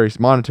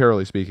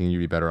monetarily speaking, you'd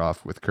be better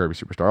off with Kirby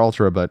Superstar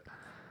Ultra. But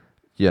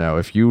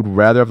if you'd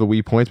rather have the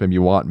Wii Points, maybe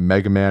you want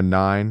Mega Man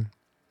 9,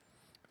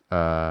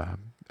 and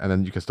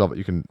then you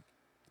can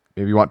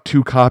maybe you want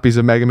 2 copies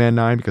of Mega Man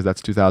 9 because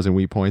that's 2,000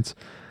 Wii Points.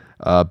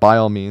 By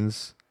all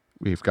means,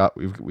 we've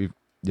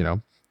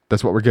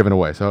that's what we're giving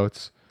away. So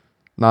it's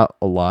not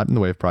a lot in the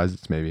way of prizes.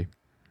 It's maybe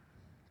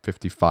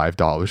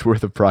 $55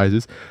 worth of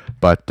prizes,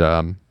 but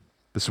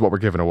this is what we're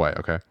giving away.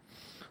 Okay.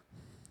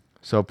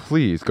 So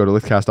please go to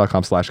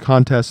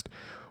lithcast.com/contest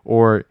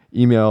or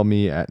email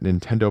me at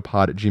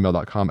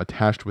nintendopod@gmail.com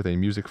attached with a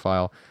music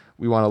file.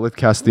 We want a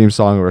Lithcast theme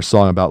song or a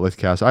song about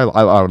Lithcast. I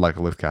would like a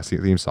Lithcast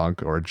theme song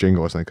or a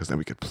jingle or something because then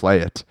we could play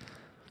it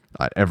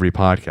at every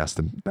podcast,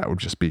 and that would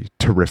just be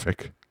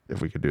terrific if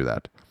we could do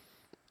that.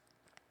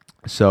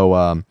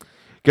 So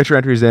get your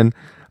entries in.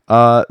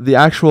 The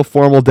actual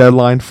formal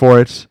deadline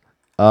for it,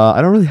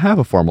 I don't really have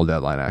a formal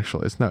deadline,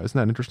 actually. Isn't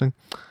that interesting?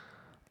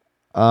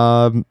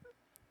 You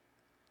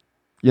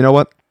know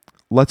what?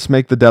 Let's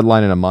make the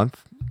deadline in a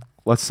month.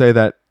 Let's say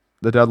that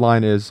the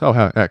deadline is,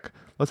 heck.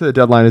 Let's say the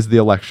deadline is the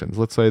elections.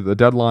 Let's say the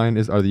deadline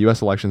are the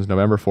U.S. elections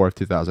November 4th,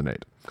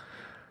 2008.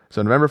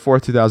 So November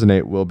 4th,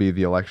 2008 will be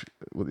the election.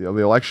 The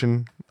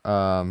election.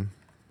 Just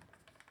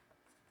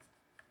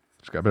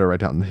got better write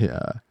down the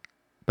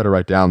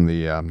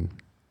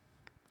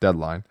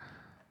deadline.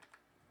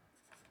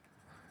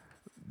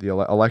 The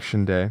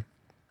election day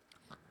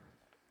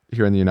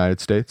here in the United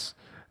States,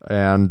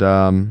 and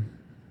that'll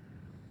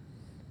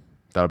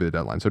be the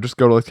deadline. So just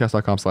go to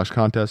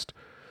lithcast.com/contest,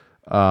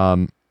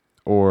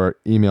 or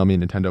email me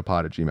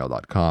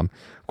nintendopod@gmail.com.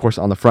 Of course,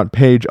 on the front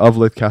page of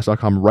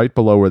lithcast.com, right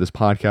below where this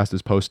podcast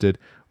is posted,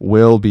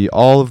 will be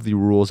all of the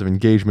rules of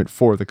engagement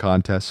for the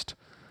contest.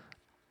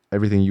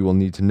 Everything you will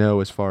need to know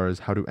as far as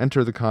how to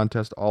enter the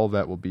contest, all of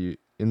that will be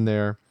in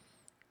there,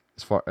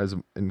 as far as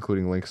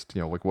including links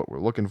to, like what we're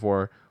looking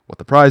for, what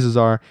the prizes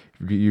are.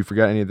 If you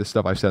forget any of this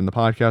stuff I've said in the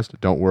podcast,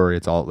 don't worry,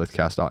 it's all at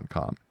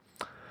lithcast.com.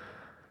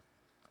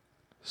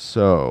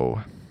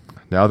 So,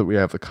 now that we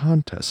have the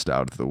contest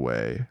out of the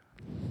way,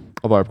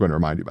 although I'm going to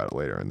remind you about it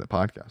later in the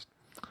podcast.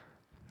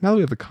 Now that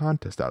we have the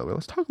contest out of the way,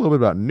 let's talk a little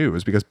bit about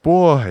news, because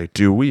boy,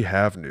 do we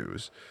have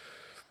news.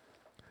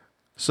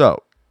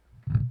 So,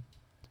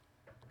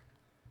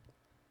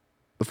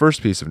 the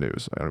first piece of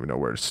news, I don't even know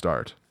where to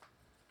start,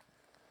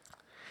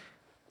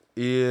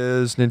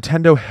 is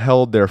Nintendo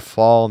held their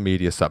fall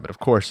media summit. Of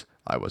course,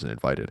 I wasn't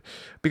invited,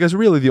 because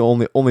really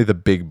only the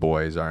big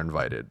boys are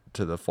invited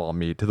to the fall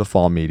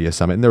media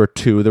summit. And there were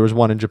 2. There was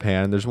one in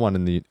Japan, and there's one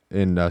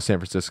in San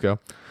Francisco.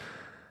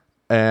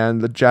 And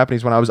the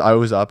Japanese one, I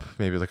was up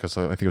maybe I think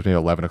it was maybe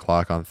 11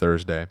 o'clock on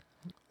Thursday.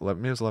 I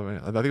think it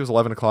was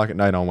 11 o'clock at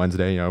night on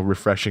Wednesday.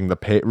 refreshing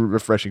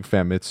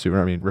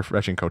Famitsu,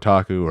 refreshing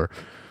Kotaku or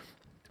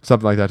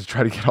something like that to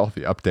try to get all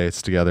the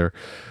updates together,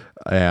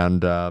 and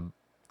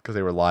because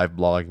they were live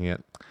blogging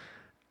it.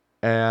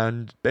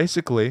 And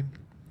basically,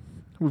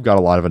 we've got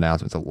a lot of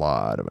announcements.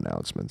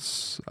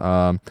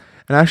 And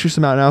actually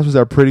some announcements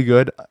that are pretty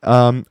good.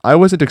 I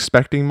wasn't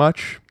expecting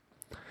much.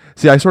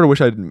 See, I sort of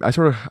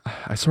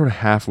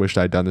half wished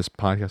I'd done this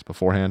podcast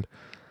beforehand,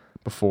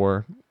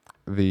 before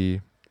the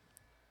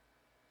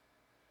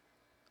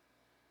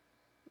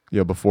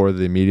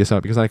media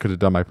summit, because then I could have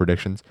done my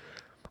predictions.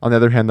 On the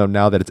other hand, though,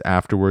 now that it's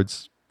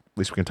afterwards, at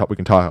least we can talk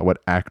about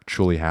what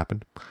actually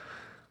happened.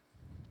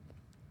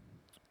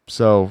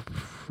 So,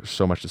 there's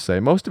so much to say.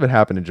 Most of it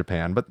happened in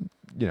Japan, but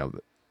the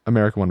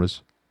American one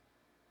was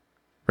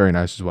very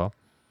nice as well.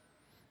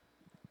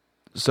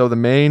 So the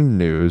main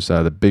news,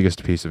 the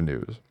biggest piece of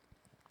news,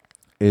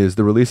 is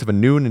the release of a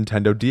new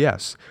Nintendo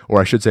DS,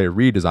 or I should say a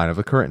redesign of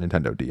the current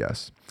Nintendo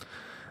DS.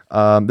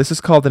 This is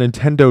called the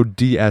Nintendo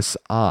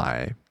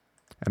DSi,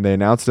 and they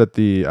announced at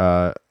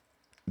the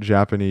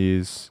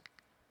Japanese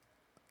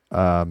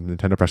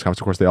Nintendo press conference.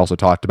 Of course, they also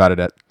talked about it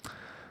at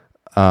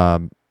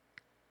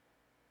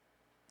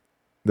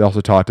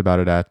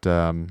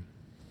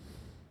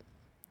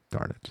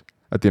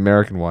at the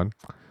American one.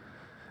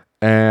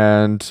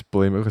 And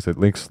believe me, like I said,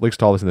 links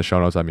to all this in the show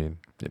notes. I mean,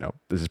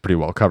 this is pretty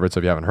well covered, so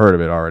if you haven't heard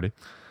of it already.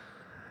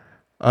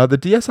 The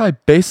DSi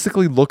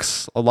basically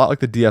looks a lot like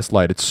the DS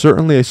Lite. It's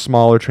certainly a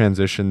smaller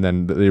transition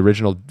than the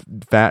original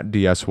fat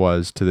DS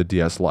was to the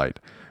DS Lite.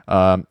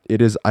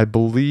 It is, I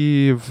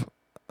believe,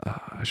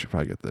 I should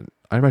probably get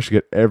I should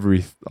get I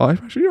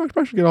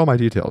should get all my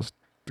details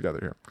together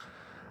here.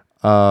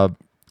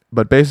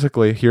 But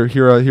basically, here's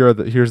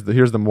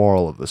the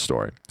moral of the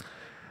story.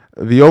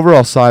 The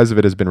overall size of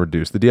it has been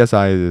reduced. The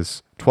DSi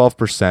is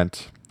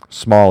 12%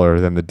 smaller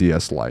than the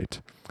DS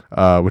Lite,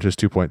 which is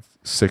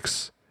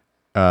 2.6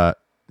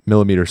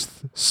 millimeters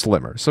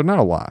slimmer. So not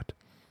a lot.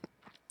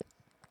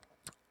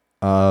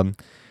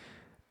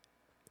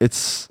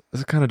 It's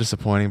kind of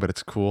disappointing, but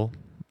it's cool.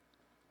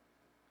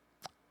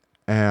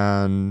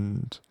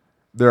 And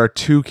there are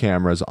 2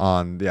 cameras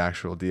on the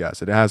actual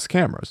DS. It has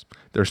cameras.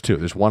 There's 2.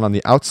 There's one on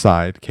the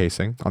outside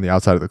casing, on the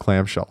outside of the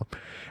clamshell,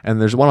 and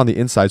there's one on the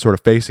inside, sort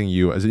of facing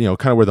you, as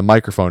kind of where the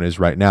microphone is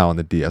right now on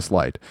the DS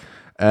Lite.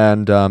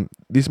 And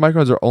these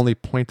microphones are only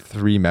 0.3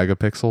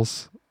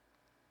 megapixels,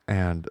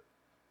 and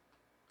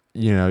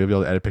you'll be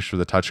able to edit pictures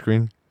with a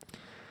touchscreen.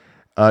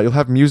 You'll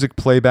have music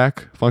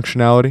playback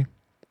functionality.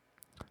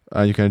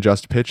 You can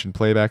adjust pitch and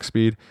playback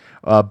speed.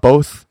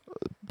 Both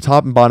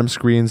top and bottom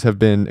screens have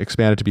been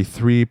expanded to be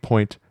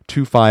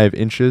 3.25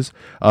 inches.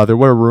 There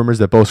were rumors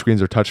that both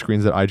screens are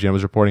touchscreens that IGN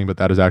was reporting, but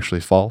that is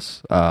actually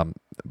false.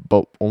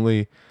 But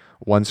only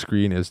one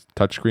screen is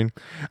touchscreen.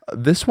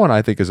 This one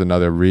I think is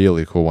another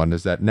really cool one,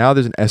 is that now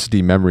there's an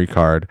SD memory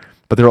card,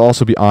 but there will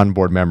also be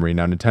onboard memory.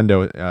 Now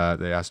Nintendo,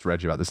 they asked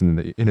Reggie about this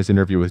in his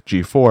interview with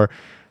G4.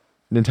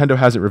 Nintendo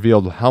hasn't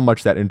revealed how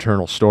much that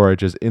internal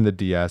storage is in the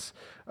DS.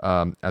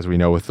 As we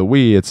know with the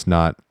Wii, it's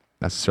not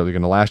necessarily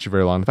going to last you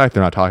very long. The fact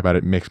they're not talking about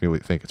it makes me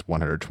think it's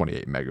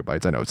 128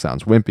 megabytes. I know it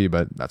sounds wimpy,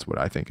 but that's what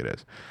I think it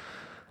is.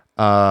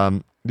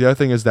 The other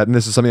thing is that, and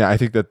this is something I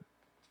think that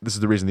this is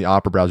the reason the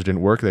Opera browser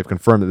didn't work. They've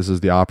confirmed that this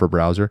is the Opera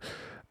browser.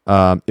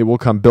 It will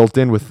come built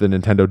in with the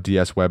Nintendo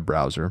DS web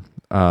browser.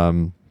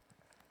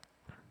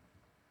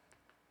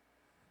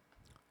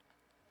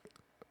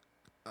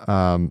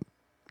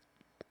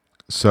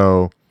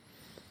 So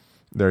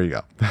there you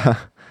go.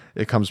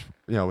 It comes,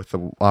 with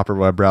the Opera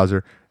web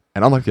browser,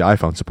 and unlike the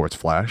iPhone, supports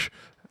Flash,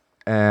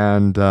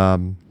 and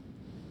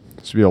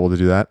should be able to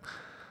do that.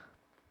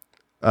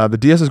 The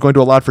DS is going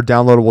to allow for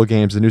downloadable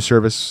games, the new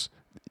service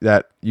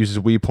that uses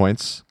Wii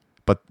points,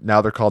 but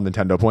now they're called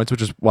Nintendo points,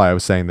 which is why I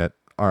was saying that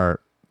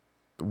our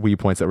Wii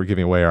points that we're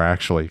giving away are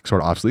actually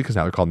sort of obsolete, because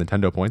now they're called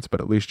Nintendo points,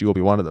 but at least you will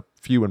be one of the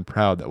few and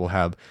proud that will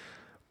have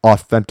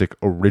authentic,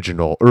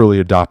 original,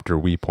 early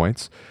adopter Wii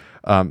points.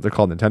 They're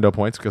called Nintendo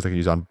points because they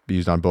can be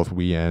used on both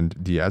Wii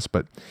and DS,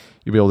 but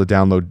you'll be able to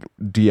download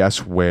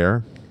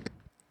DSware.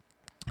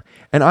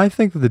 And I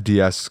think that the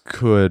DS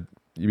could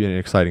be an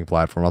exciting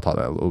platform. I'll talk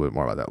a little bit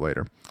more about that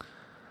later.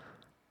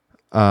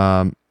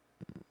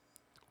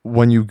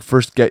 When you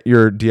first get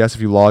your DS, if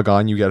you log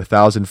on, you get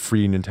 1,000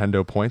 free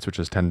Nintendo points, which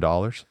is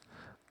 $10.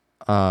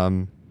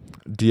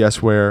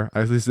 DSware,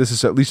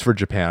 at least for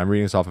Japan. I'm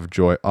reading this off of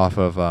DS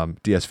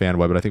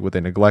FanWeb, but I think what they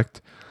neglect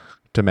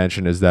to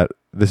mention is that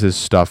this is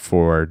stuff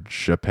for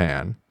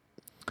Japan.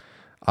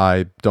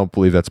 I don't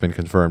believe that's been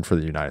confirmed for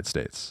the United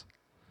States.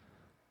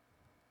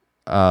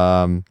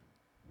 So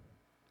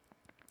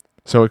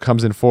it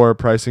comes in 4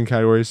 pricing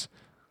categories.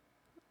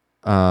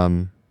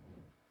 The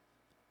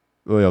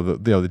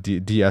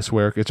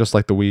DSware, it's just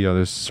like the Wii.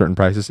 There's certain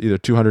prices, either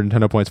 200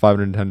 Nintendo points,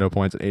 500 Nintendo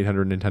points, and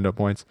 800 Nintendo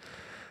points.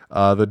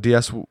 The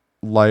DS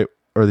Lite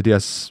or the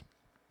DS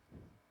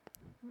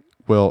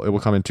will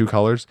come in 2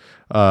 colors,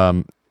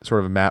 sort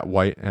of a matte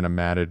white and a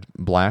matted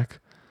black,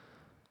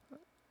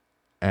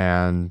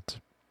 and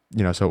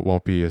so it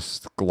won't be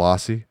as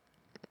glossy.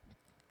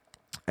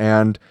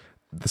 And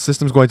the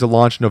system's going to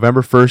launch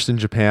November 1st in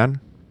Japan,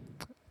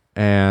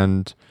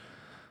 and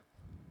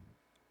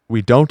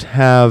we don't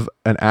have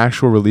an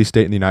actual release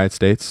date in the United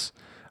States.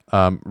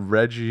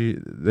 Reggie,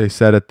 they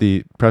said at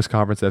the press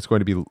conference that's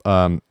going to be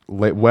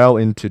well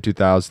into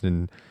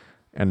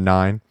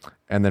 2009,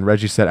 and then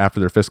Reggie said after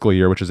their fiscal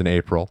year, which is in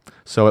April.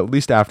 So at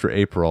least after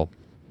April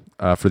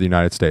for the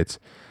United States.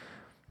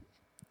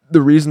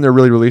 The reason they're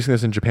really releasing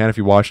this in Japan, if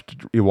you watched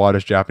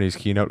Iwata's Japanese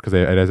keynote, because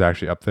it is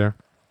actually up there,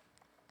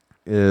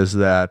 is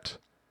that,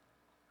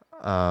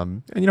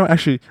 and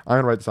actually, I'm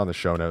going to write this on the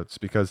show notes,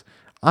 because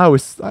I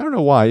don't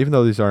know why, even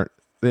though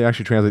they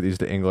actually translate these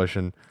to English,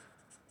 and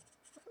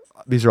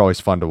these are always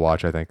fun to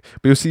watch, I think.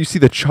 But you see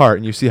the chart,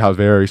 and you see how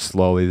very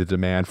slowly the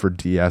demand for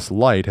DS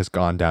Lite has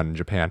gone down in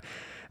Japan.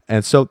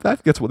 And so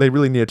that gets what they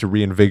really needed to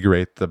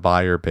reinvigorate the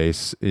buyer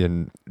base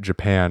in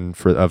Japan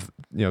of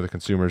the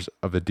consumers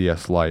of the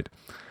DS Lite.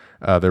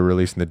 They're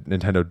releasing the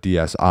Nintendo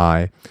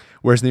DSi,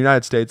 whereas in the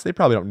United States they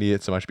probably don't need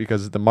it so much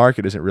because the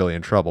market isn't really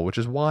in trouble, which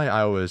is why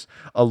I was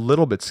a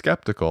little bit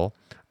skeptical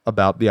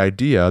about the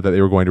idea that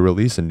they were going to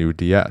release a new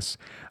DS.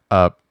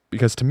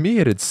 Because to me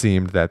it had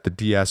seemed that the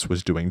DS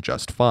was doing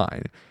just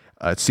fine.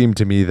 It seemed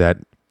to me that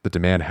the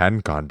demand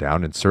hadn't gone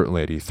down, and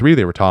certainly at E3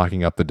 they were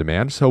talking up the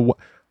demand. So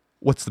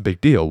what's the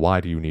big deal? Why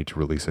do you need to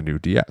release a new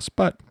DS?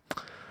 But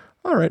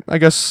all right, I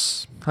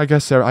guess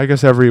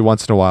every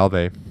once in a while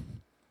they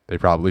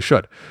probably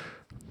should.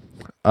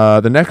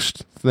 The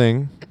next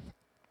thing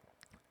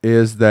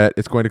is that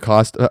it's going to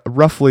cost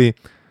roughly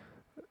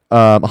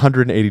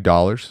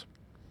 $180,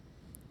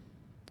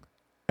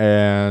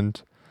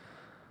 and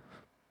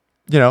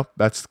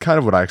that's kind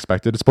of what I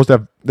expected. It's supposed to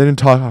have, they didn't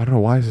talk, I don't know,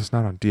 why is this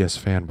not on DS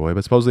Fanboy,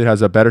 but supposedly it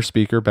has a better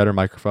speaker, better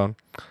microphone.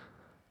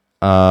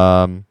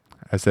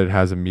 I said it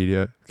has a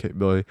media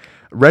capability.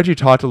 Reggie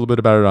talked a little bit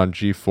about it on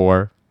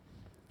G4,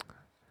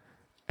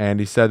 and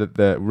he said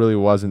that it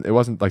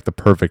wasn't like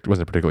it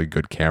wasn't a particularly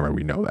good camera.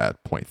 We know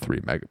that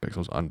 0.3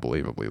 megapixels,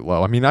 unbelievably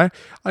low. I mean, I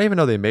didn't even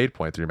know they made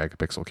 0.3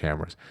 megapixel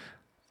cameras.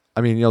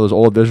 I mean,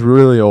 there's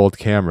really old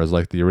cameras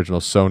like the original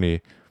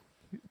Sony,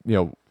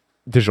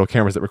 digital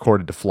cameras that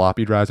recorded to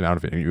floppy drives. I don't know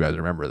if any of you guys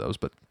remember those,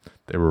 but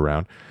they were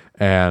around.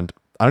 And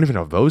I don't even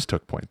know if those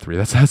took 0.3.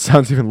 That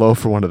sounds even low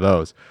for one of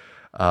those.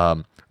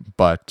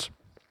 But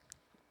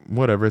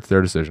whatever, it's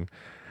their decision.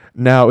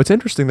 Now, it's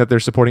interesting that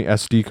they're supporting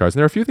SD cards. And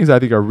there are a few things I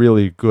think are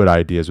really good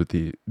ideas with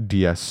the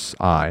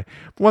DSi.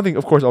 One thing,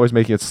 of course, always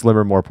making it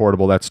slimmer, more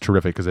portable. That's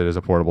terrific because it is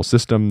a portable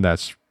system.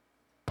 That's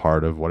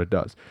part of what it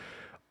does.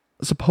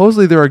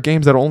 Supposedly, there are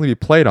games that will only be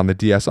played on the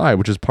DSi,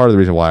 which is part of the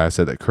reason why I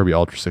said that Kirby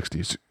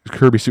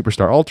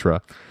Superstar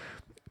Ultra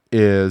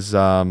is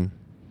sort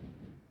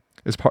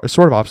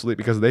of obsolete,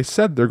 because they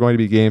said they're going to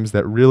be games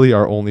that really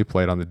are only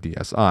played on the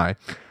DSi.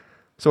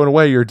 So in a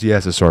way, your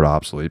DS is sort of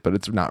obsolete, but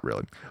it's not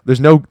really.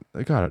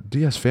 God,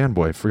 DS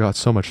Fanboy forgot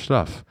so much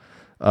stuff.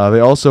 They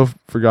also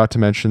forgot to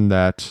mention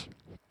that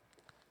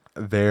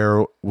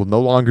there will no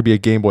longer be a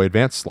Game Boy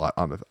Advance slot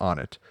on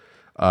it.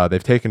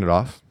 They've taken it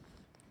off.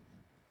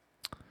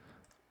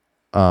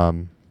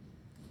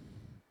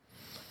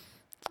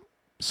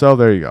 So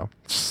there you go.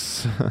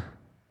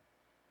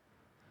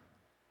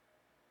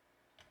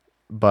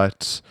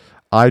 But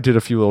I did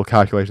a few little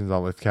calculations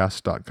on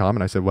lithcast.com,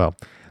 and I said, well,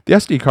 the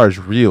SD card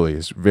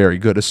is very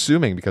good,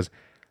 assuming, because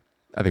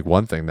I think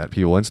one thing that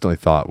people instantly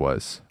thought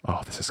was,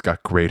 oh, this has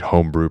got great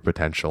homebrew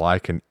potential. I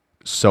can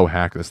so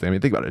hack this thing. I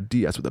mean, think about a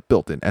DS with a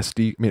built-in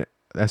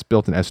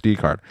SD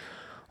card.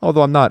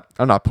 Although I'm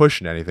not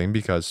pushing anything,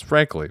 because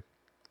frankly,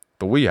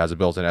 the Wii has a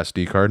built-in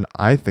SD card, and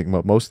I think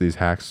most of these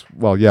hacks,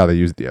 well, yeah, they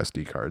use the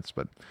SD cards,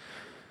 but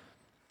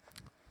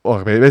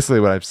basically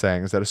what I'm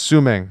saying is that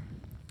assuming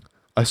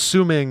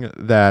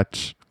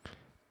that,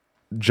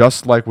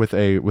 just like with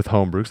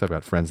homebrew, because I've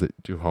got friends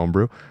that do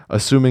homebrew,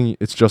 assuming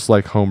it's just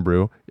like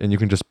homebrew, and you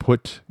can just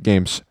put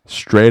games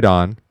straight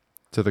on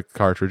to the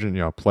cartridge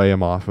and play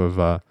them off of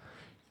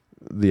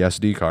the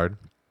SD card.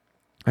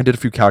 I did a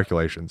few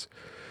calculations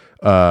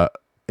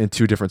in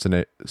two different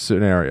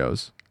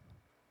scenarios.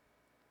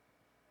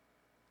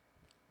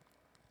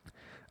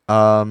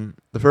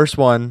 The first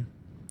one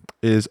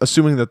is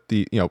assuming that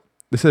they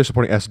say they're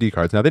supporting SD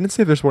cards. Now, they didn't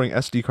say they're supporting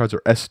SD cards or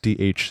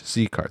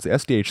SDHC cards. The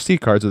SDHC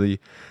cards are the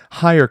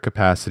higher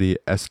capacity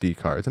SD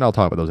cards, and I'll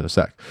talk about those in a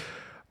sec.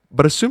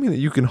 But assuming that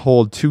you can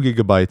hold 2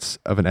 gigabytes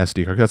of an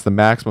SD card, that's the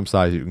maximum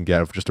size you can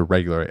get of just a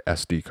regular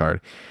SD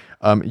card,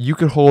 you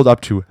could hold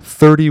up to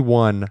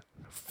 31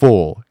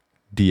 full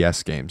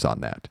DS games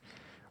on that,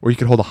 or you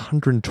could hold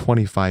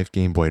 125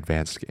 Game Boy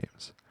Advance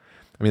games.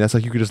 I mean, that's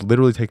like you could just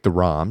literally take the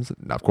ROMs.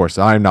 Now, of course,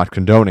 I'm not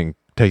condoning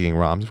taking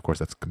ROMs. Of course,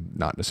 that's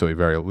not necessarily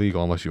very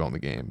illegal unless you own the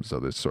game. So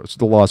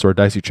the law sort of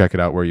dicey. Check it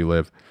out where you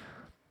live.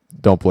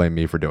 Don't blame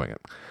me for doing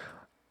it.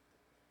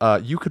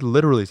 You could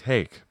literally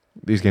take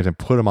these games and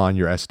put them on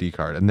your SD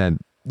card, and then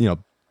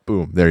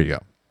boom, there you go.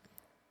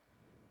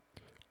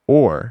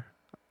 Or,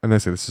 and they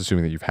say this is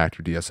assuming that you've hacked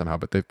your DS somehow,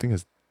 but the thing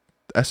is,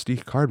 the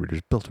SD card reader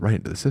is built right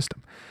into the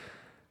system.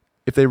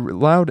 If they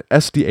allowed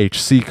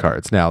SDHC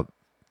cards, now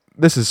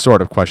this is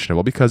sort of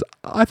questionable because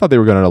I thought they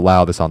were going to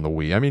allow this on the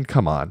Wii. I mean,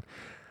 come on.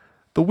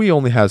 The Wii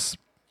only has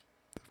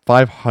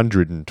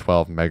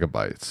 512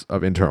 megabytes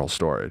of internal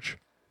storage.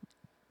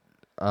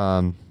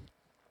 And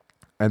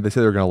they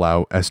say they're going to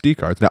allow SD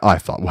cards. Now, I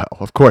thought, well,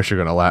 of course you're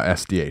going to allow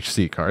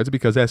SDHC cards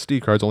because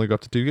SD cards only go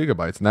up to 2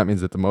 gigabytes. And that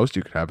means that the most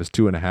you could have is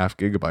 2.5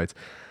 gigabytes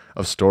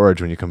of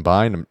storage when you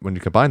combine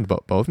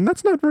both. And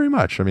that's not very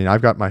much. I mean,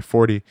 I've got my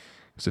 40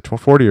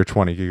 or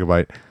 20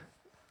 gigabyte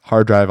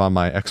hard drive on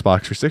my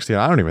Xbox 360,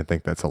 and I don't even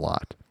think that's a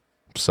lot.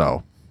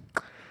 So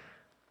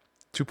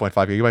 2.5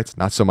 gigabytes,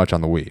 not so much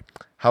on the Wii.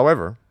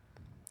 However,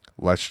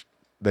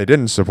 they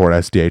didn't support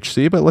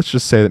SDHC, but let's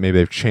just say that maybe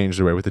they've changed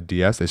their way with the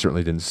DS. They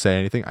certainly didn't say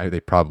anything. They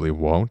probably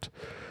won't.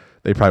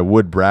 They probably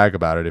would brag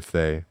about it if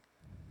it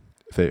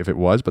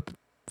was, but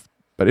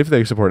if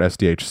they support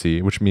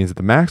SDHC, which means that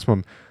the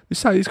maximum,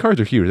 these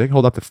cards are huge. They can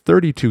hold up to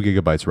 32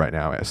 gigabytes right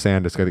now.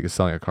 SanDisk, I think, is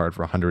selling a card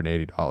for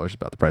 $180,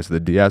 about the price of the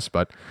DS,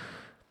 but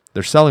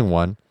they're selling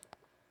one,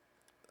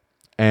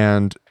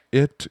 and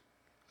it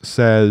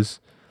says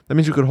that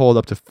means you could hold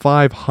up to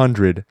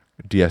 500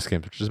 DS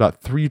games, which is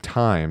about 3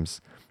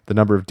 times the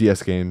number of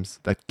DS games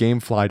that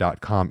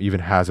Gamefly.com even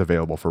has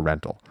available for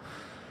rental.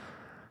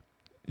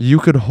 You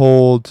could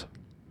hold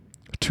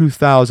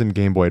 2,000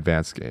 Game Boy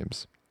Advance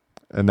games,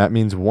 and that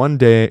means 1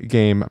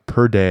 game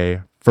per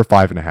day for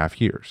 5.5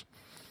 years.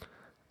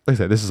 Like I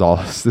said, this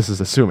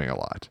is assuming a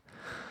lot.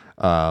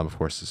 Of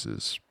course, this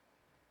is,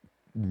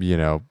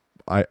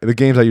 the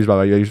games I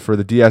used for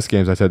the DS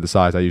games, I said the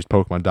size. I used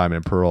Pokemon Diamond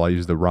and Pearl. I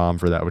used the ROM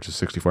for that, which is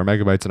 64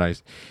 megabytes, and I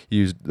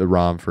used the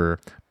ROM for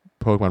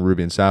Pokemon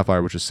Ruby and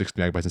Sapphire, which is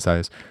 60 megabytes in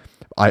size.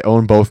 I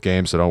own both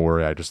games, so don't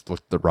worry. I just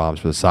looked at the ROMs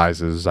for the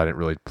sizes. I didn't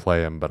really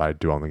play them, but I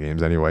do own the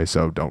games anyway,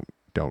 so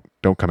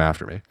don't come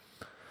after me.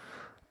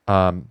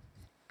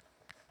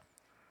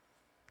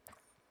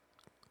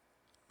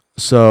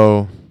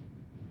 So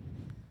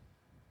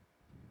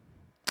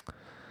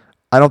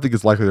I don't think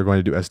it's likely they're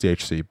going to do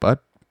SDHC,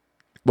 but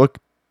look,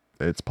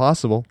 it's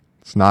possible.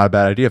 It's not a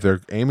bad idea if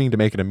they're aiming to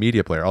make it a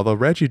media player. Although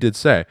Reggie did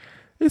say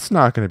it's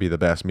not going to be the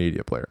best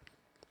media player.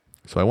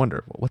 So I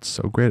wonder, well, what's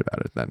so great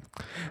about it then?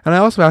 And I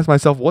also asked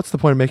myself, what's the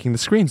point of making the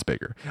screens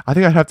bigger? I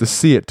think I'd have to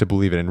see it to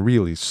believe it and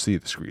really see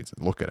the screens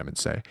and look at them and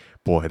say,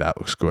 boy, that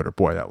looks good, or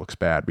boy, that looks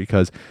bad.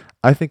 Because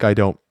I think I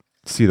don't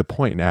see the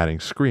point in adding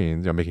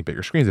screens, making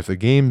bigger screens, if the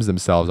games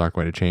themselves aren't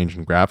going to change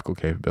in graphical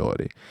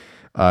capability.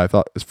 I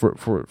thought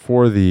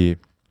for the,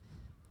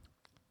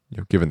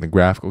 given the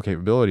graphical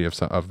capability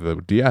of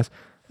the DS,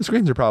 the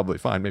screens are probably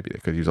fine. Maybe they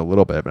could use a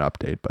little bit of an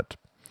update, but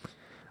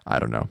I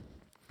don't know.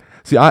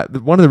 See,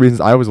 one of the reasons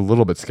I was a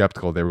little bit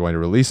skeptical they were going to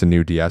release a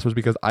new DS was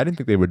because I didn't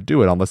think they would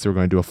do it unless they were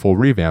going to do a full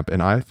revamp,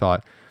 and I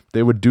thought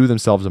they would do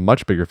themselves a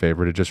much bigger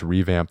favor to just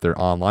revamp their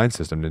online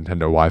system,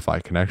 Nintendo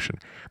Wi-Fi connection,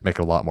 make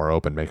it a lot more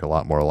open, make it a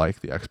lot more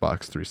like the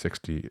Xbox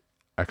 360,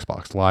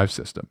 Xbox Live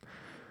system.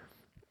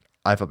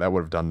 I thought that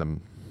would have done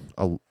them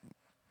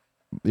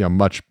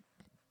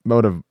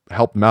would have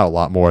helped them out a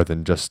lot more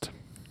than just,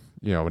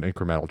 an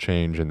incremental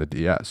change in the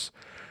DS.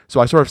 So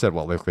I sort of said,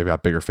 well, they've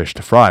got bigger fish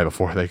to fry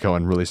before they go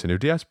and release a new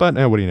DS, but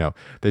what do you know?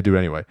 They do it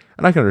anyway.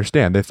 And I can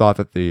understand. They thought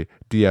that the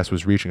DS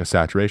was reaching a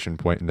saturation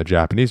point in the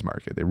Japanese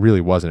market. It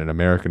really wasn't an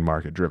American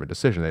market-driven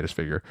decision. They just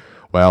figure,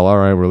 well, all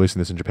right, we're releasing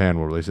this in Japan,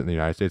 we'll release it in the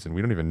United States, and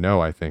we don't even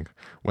know, I think,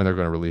 when they're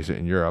going to release it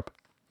in Europe.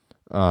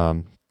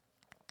 So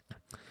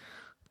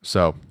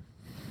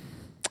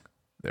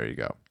there you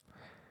go.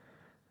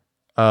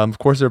 Of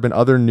course, there was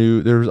other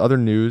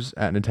news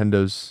at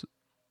Nintendo's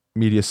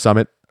Media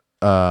Summit.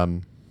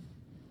 We'll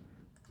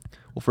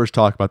first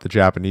talk about the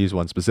Japanese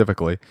one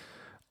specifically.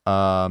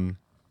 So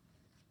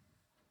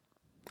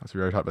we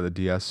already talked about the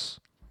DS.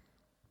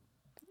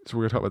 So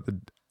we're going to talk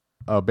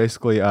about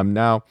basically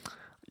now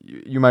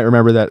you might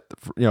remember that,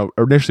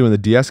 initially when the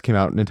DS came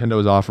out, Nintendo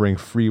was offering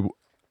free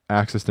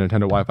access to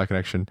Nintendo Wi-Fi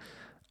connection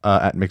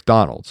at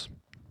McDonald's.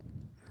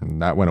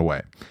 And that went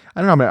away.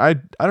 I don't know. I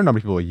don't know how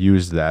many people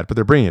used that, but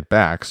they're bringing it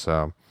back.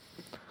 So,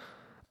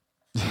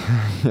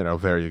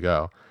 there you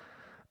go.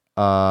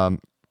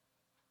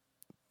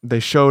 They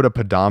showed a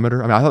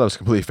pedometer. I thought that was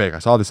completely fake. I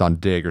saw this on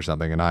Dig or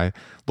something, and I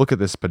look at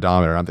this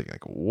pedometer, and I'm thinking,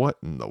 what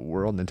in the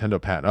world?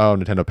 Nintendo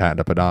patent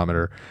a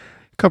pedometer.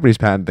 Companies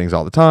patent things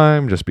all the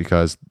time just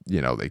because,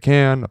 they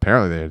can.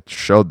 Apparently, they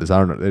showed this. I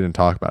don't know. They didn't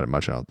talk about it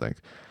much, I don't think.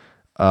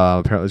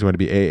 Apparently, there's going to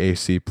be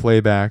AAC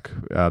playback.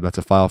 That's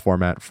a file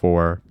format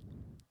for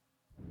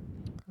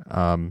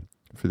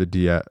the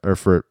DS, or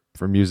for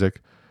music.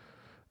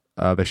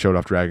 They showed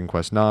off Dragon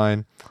Quest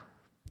IX.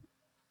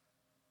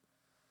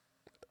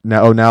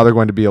 Now they're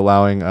going to be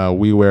allowing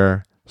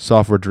WiiWare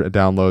software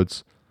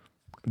downloads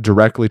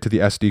directly to the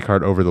SD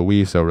card over the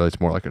Wii. So really,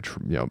 it's more like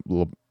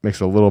makes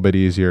it a little bit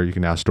easier. You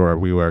can now store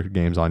WiiWare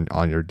games on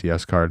your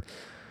DS card.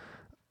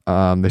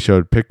 They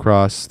showed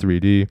Picross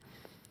 3D.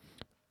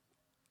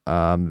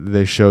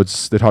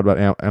 They talked about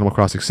Animal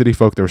Crossing City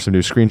Folk. There were some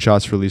new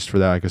screenshots released for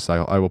that. I guess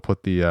I will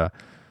put the.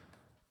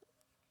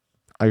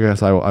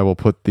 I will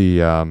put the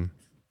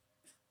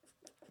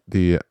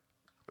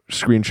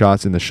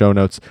screenshots in the show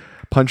notes.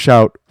 Punch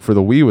Out for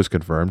the Wii was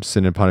confirmed.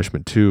 Sin and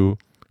Punishment 2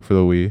 for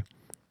the Wii.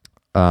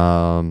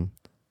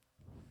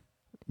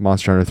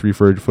 Monster Hunter 3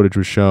 footage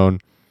was shown.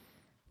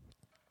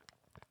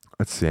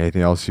 Let's see,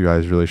 anything else you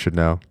guys really should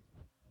know?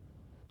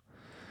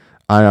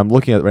 I'm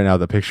looking at right now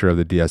the picture of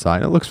the DSi,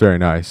 and it looks very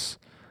nice.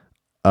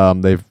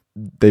 They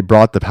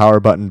brought the power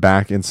button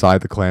back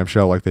inside the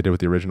clamshell like they did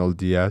with the original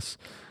DS.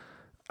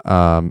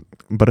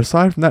 But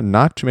aside from that,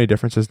 not too many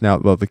differences. Now,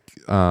 well, it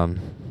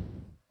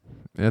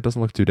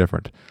doesn't look too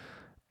different.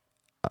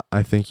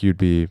 I think you'd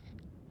be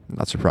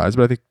not surprised,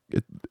 but I think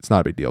it's not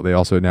a big deal. They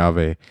also now have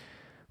the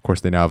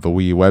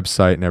Wii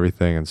website and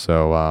everything, and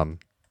so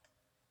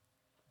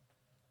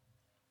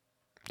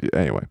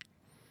anyway,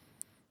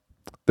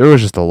 there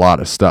was just a lot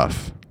of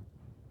stuff.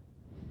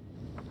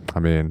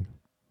 There's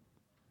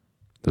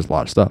a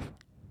lot of stuff.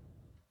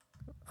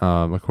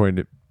 According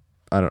to,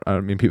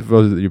 people, for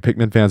those of you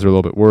Pikmin fans are a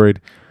little bit worried.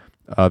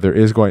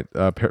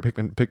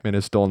 Pikmin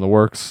is still in the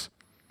works.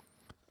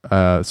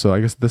 So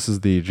I guess this is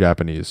the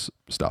Japanese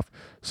stuff.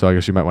 So I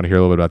guess you might want to hear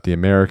a little bit about the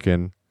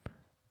American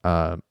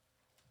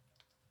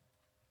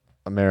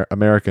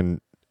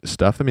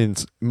stuff.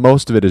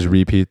 Most of it is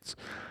repeats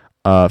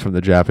from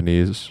the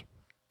Japanese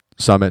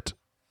summit,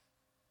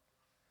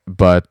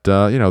 but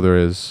there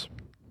is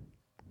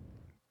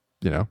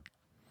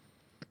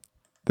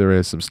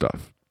some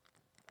stuff.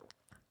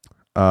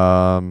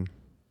 Let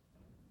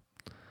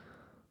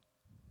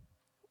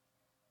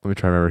me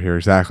try to remember here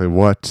exactly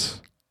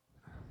what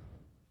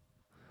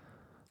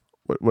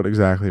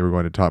exactly we're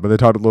going to talk. But they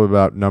talked a little bit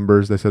about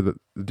numbers. They said that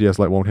the DS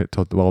Lite won't hit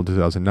till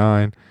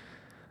 2009.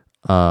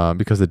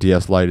 because the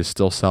DS Lite is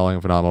still selling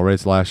at phenomenal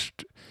rates.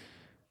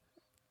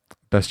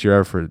 Best year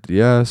ever for the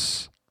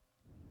DS.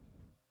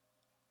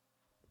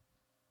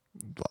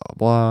 Blah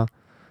blah.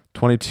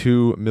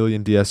 22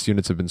 million DS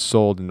units have been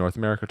sold in North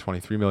America.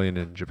 23 million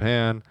in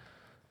Japan.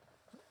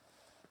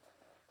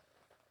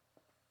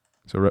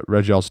 So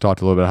Reggie also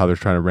talked a little bit about how they're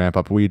trying to ramp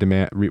up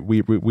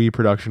Wii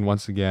production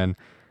once again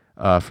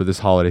for this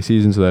holiday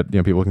season, so that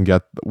people can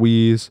get the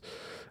Wii's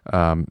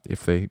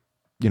if they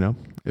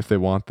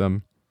want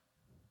them.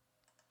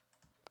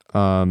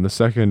 The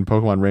second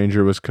Pokemon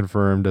Ranger was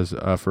confirmed as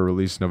for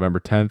release November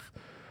 10th.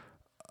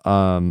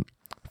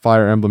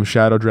 Fire Emblem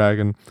Shadow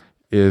Dragon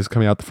is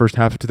coming out the first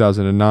half of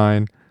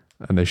 2009,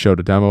 and they showed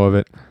a demo of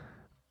it.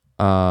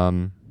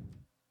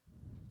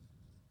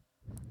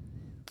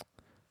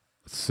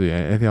 Let's see,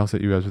 anything else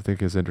that you guys would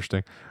think is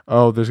interesting?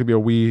 Oh, there's going to be a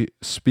Wii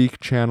Speak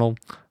channel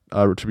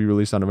to be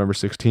released on November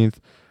 16th.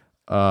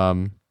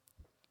 Of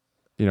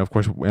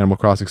course, Animal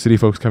Crossing City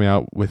Folks coming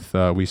out with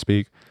Wii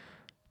Speak.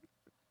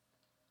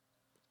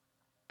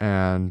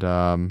 And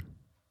the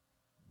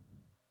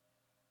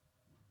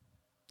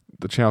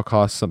channel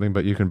costs something,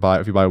 but you can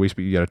buy, if you buy a Wii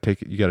Speak, you got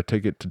to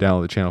take it to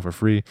download the channel for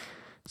free. You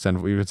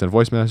can send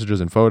voice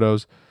messages and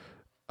photos.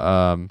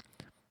 And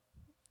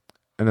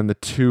then the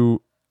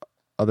two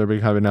other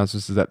big kind of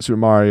announcements is that Super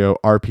Mario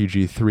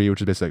RPG 3,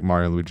 which is basically like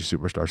Mario and Luigi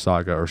Superstar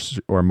Saga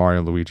or Mario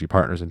and Luigi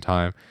Partners in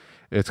Time.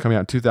 It's coming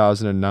out in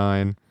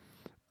 2009.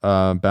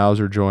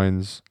 Bowser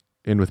joins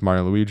in with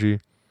Mario and Luigi.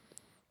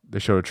 They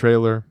showed a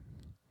trailer.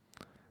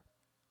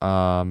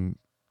 You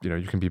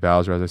can be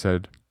Bowser, as I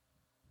said.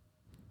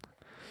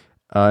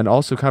 And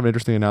also kind of an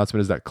interesting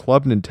announcement is that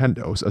Club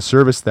Nintendo, a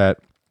service that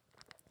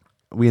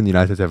we in the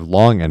United States have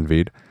long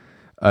envied,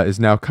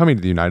 is now coming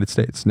to the United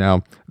States.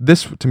 Now,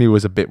 this to me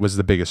was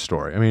the biggest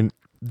story. I mean,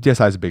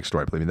 DSi is a big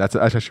story, believe me. That's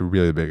actually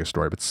really the biggest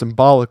story. But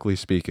symbolically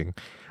speaking,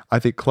 I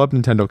think Club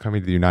Nintendo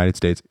coming to the United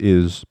States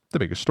is the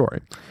biggest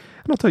story.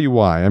 And I'll tell you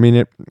why. I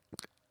mean,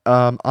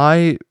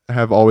 I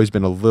have always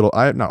been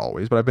not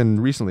always, but I've been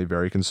recently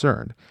very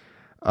concerned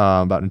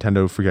about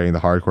Nintendo forgetting the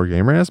hardcore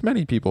gamer, as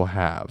many people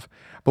have.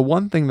 But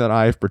one thing that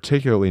I've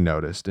particularly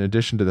noticed, in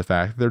addition to the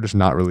fact that they're just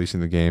not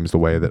releasing the games the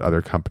way that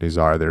other companies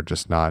are, they're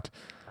just not.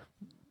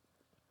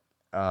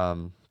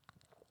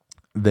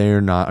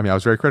 They're not. I mean, I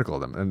was very critical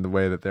of them and the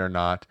way that they're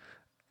not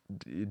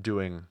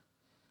doing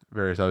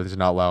various other things,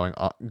 not allowing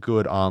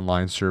good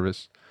online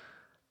service.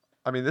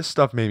 I mean, this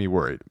stuff made me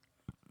worried.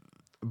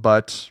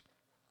 But,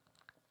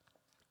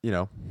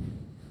 the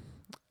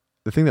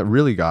thing that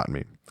really got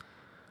me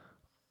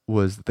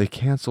was that they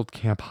canceled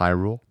Camp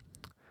Hyrule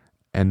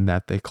and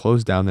that they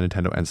closed down the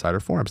Nintendo Insider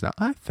forums. Now,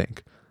 I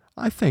think,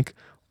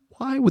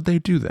 why would they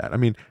do that? I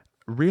mean,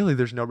 really,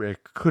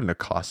 it couldn't have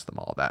cost them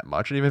all that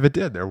much. And even if it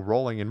did, they're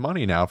rolling in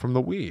money now from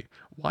the Wii.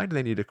 Why do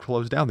they need to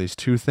close down these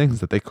two things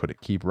that they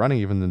couldn't keep running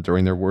even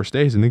during their worst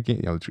days in the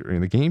game,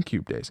 during the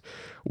GameCube days?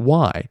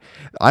 Why?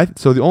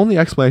 So the only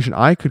explanation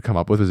I could come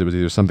up with is it was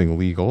either something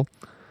legal,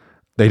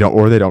 they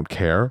don't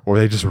care, or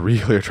they just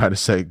really are trying to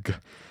say,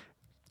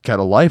 get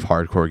a life,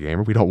 hardcore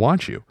gamer, we don't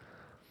want you.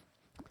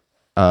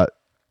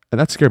 And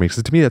that scared me,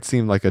 because to me that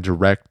seemed like a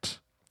direct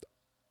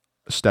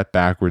step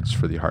backwards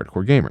for the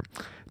hardcore gamer.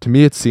 To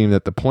me, it seemed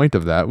that the point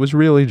of that was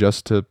really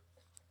just to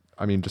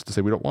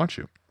say we don't want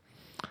you.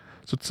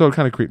 So it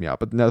kind of creeped me out.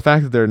 But now the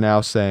fact that they're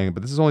now saying,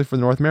 but this is only for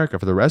North America,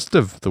 for the rest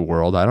of the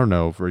world, I don't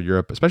know, for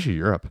Europe, especially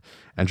Europe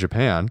and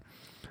Japan,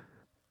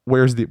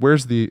 where's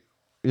the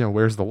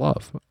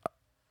love?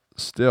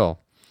 Still,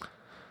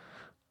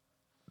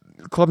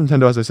 Club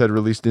Nintendo, as I said,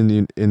 released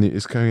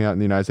is coming out in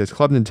the United States.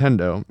 Club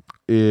Nintendo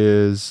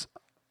is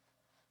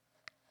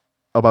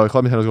Club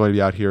Nintendo is going to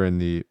be out here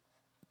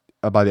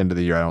by the end of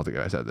the year. I don't think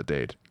I said the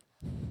date.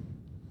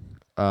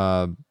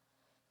 But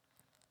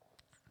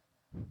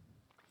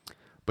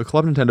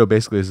Club Nintendo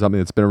basically is something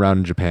that's been around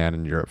in Japan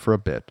and Europe for a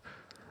bit.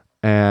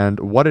 And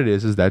what it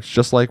is that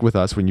just like with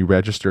us, when you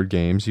register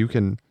games, you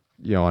can,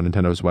 on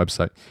Nintendo's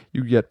website,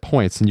 you get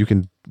points and you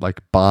can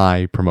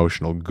buy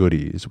promotional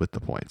goodies with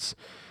the points.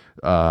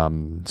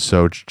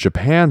 So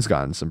Japan's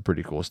gotten some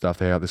pretty cool stuff.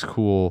 They have this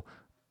cool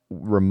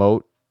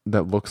remote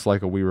that looks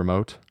like a Wii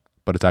remote,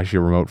 but it's actually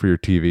a remote for your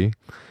TV.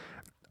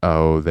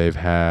 Oh, they've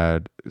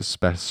had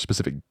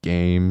specific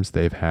games.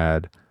 They've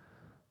had,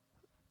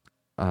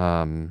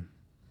 I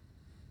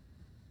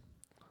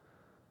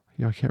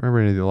can't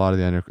remember a lot of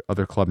the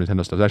other Club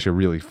Nintendo stuff. It's actually a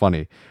really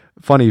funny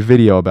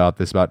video about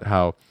this, about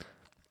how,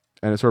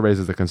 and it sort of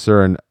raises the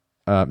concern.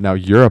 Now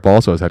Europe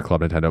also has had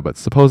Club Nintendo, but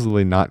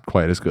supposedly not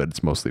quite as good.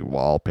 It's mostly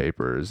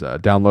wallpapers,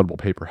 downloadable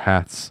paper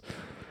hats,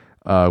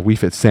 Wii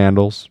Fit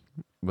sandals.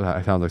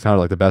 That sounded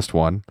like the best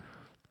one.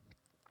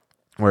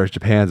 Whereas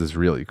Japan's is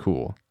really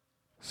cool.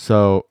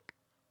 So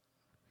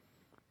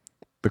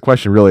the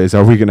question really is,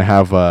 are we going to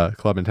have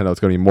Club Nintendo that's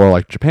going to be more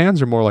like Japan's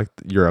or more like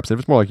Europe's? If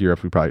it's more like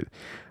Europe's, we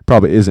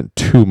probably isn't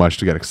too much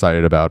to get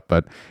excited about.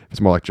 But if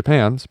it's more like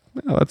Japan's,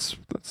 that's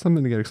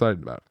something to get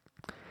excited about.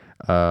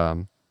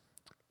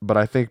 But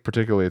I think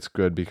particularly it's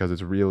good because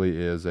it really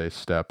is a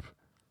step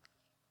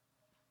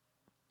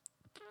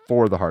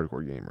for the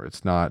hardcore gamer.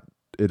 It's not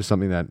it is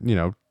something that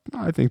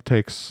I think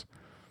takes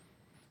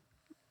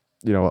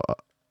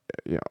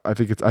I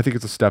think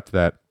it's a step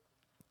that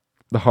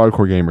the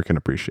hardcore gamer can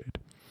appreciate,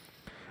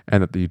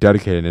 and that the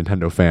dedicated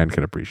Nintendo fan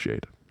can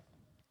appreciate.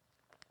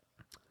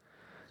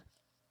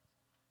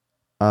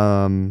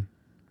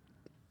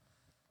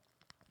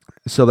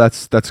 So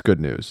that's good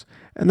news.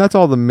 And that's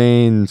all the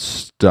main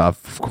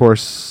stuff. Of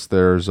course,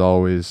 there's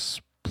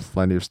always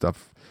plenty of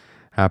stuff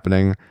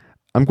happening.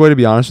 I'm going to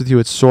be honest with you.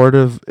 It's sort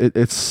of it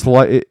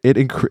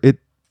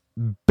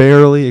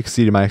barely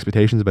exceeded my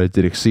expectations, but it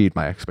did exceed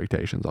my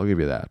expectations. I'll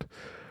give you that.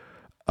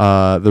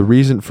 The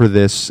reason for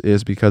this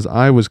is because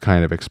I was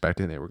kind of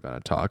expecting they were going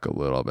to talk a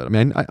little bit. I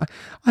mean, I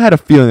had a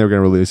feeling they were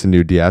going to release a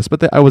new DS,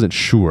 but I wasn't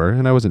sure,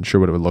 and I wasn't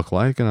sure what it would look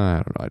like, and I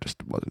don't know. I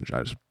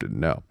just didn't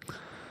know.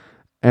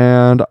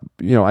 And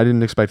I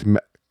didn't expect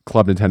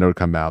Club Nintendo to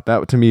come out.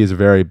 That to me is a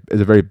very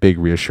big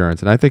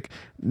reassurance, and I think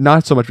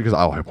not so much because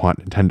I want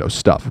Nintendo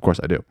stuff. Of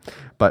course I do,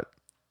 but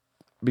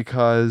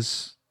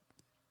because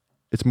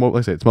it's like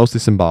I say, it's mostly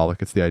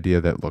symbolic. It's the idea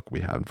that, look,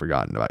 we haven't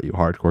forgotten about you,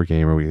 hardcore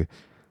gamer. We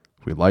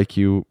like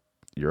you.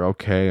 You're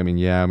okay. I mean,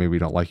 yeah, maybe we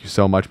don't like you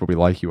so much, but we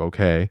like you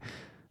okay.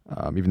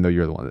 Even though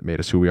you're the one that made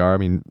us who we are. I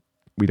mean,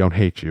 we don't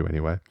hate you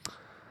anyway.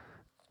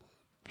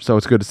 So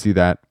it's good to see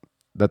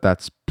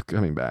that's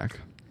coming back.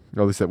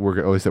 Or at least that we're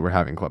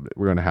having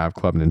we're going to have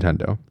Club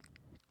Nintendo.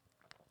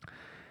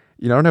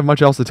 I don't have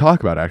much else to talk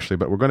about actually,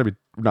 but we're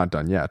not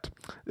done yet.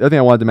 The other thing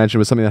I wanted to mention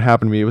was something that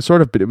happened to me. It was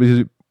sort of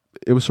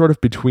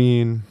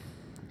between,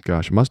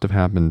 gosh, it must have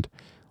happened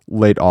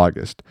late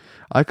August.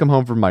 I come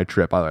home from my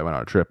trip. I went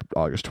on a trip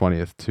August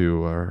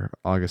 20th or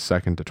August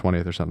 2nd to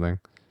 20th or something.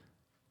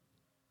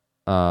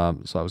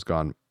 So I was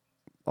gone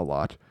a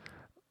lot.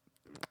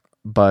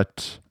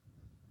 But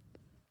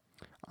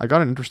I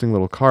got an interesting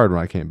little card when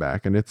I came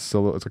back, and it's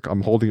like,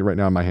 I'm holding it right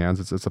now in my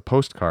hands. It's a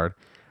postcard,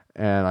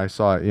 and I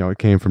saw it. It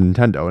came from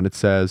Nintendo, and it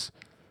says,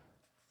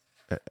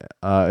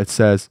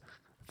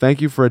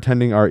 "Thank you for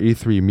attending our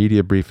E3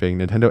 media briefing.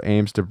 Nintendo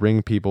aims to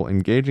bring people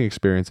engaging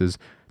experiences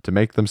to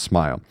make them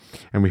smile,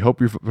 and we hope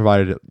we've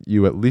provided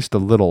you at least a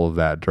little of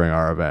that during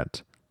our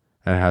event."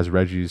 And it has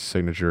Reggie's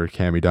signature,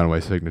 Cammie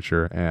Dunaway's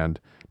signature, and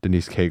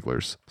Denise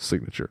Kegler's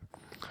signature.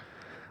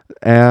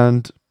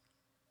 And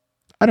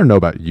I don't know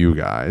about you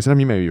guys. I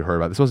mean, maybe you heard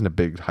about it. This. Wasn't a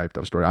big hyped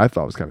up story. I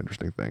thought it was kind of an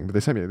interesting thing,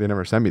 but they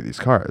never sent me these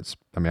cards.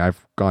 I mean,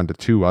 I've gone to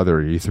 2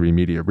 other E3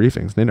 media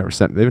briefings. They've never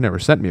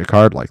sent me a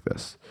card like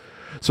this.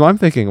 So I'm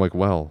thinking, like,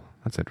 well,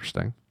 that's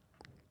interesting.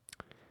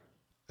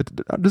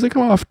 Does it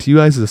come off to you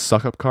guys as a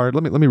suck up card?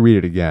 Let me read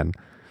it again.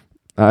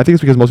 I think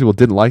it's because most people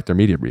didn't like their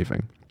media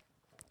briefing.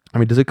 I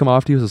mean, does it come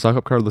off to you as a suck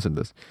up card? Listen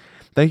to this.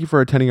 Thank you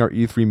for attending our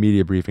E3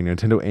 media briefing.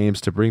 Nintendo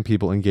aims to bring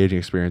people engaging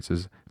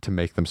experiences to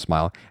make them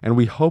smile, and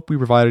we hope we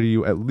provided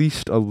you at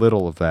least a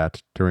little of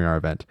that during our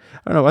event.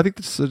 I don't know. I think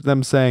this is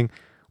them saying,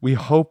 we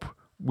hope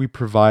we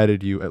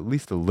provided you at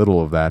least a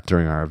little of that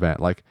during our event.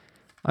 Like,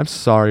 I'm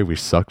sorry we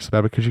sucked so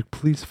bad, but could you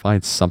please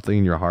find something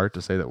in your heart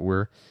to say that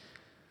wasn't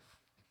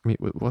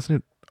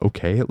it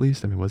okay at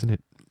least? I mean,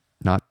 wasn't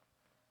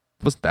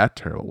that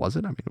terrible, was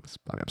it? I mean,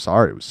 I'm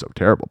sorry it was so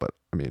terrible, but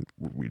I mean,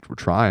 we were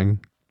trying.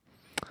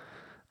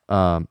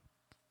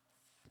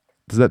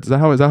 Is that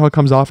how it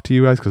comes off to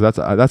you guys? Because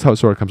that's how it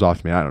sort of comes off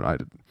to me. I don't know. I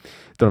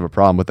don't have a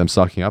problem with them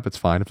sucking up. It's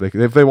fine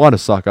if they want to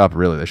suck up.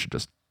 Really, they should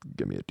just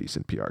give me a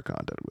decent PR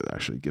content that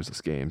actually gives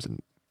us games.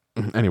 And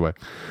anyway,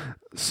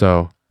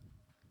 so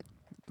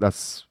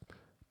that's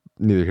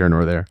neither here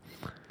nor there.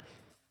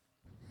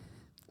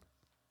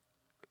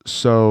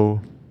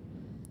 So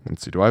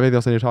let's see. Do I have anything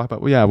else I need to talk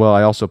about? Well, yeah. Well,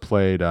 I also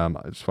played.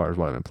 As far as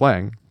what I've been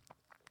playing,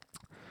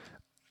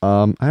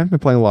 I haven't been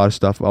playing a lot of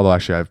stuff. Although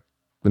actually, I've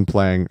been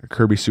playing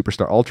Kirby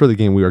Superstar Ultra, the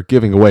game we are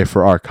giving away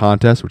for our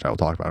contest, which I will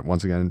talk about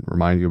once again,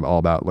 remind you all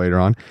about later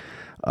on.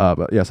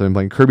 But yes, I've been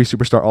playing Kirby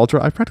Superstar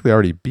Ultra. I've practically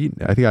already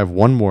beaten it. I think I have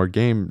one more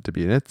game to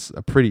beat. It's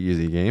a pretty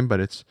easy game,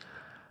 but it's,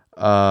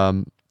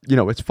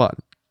 it's fun.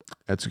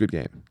 It's a good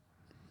game.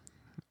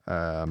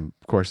 Of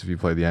course, if you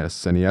play the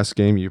SNES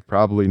game, you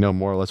probably know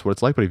more or less what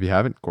it's like. But if you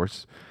haven't, of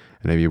course,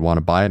 and maybe you want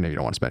to buy it, maybe you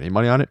don't want to spend any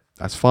money on it,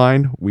 that's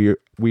fine. We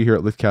here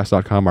at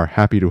Lithcast.com are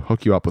happy to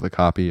hook you up with a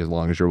copy as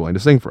long as you're willing to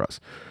sing for us,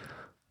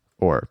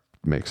 or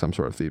make some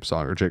sort of theme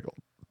song or jiggle.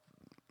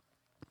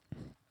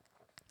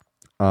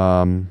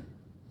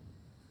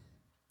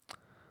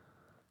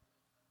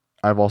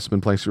 I've also been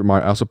playing Super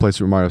Mario. I also played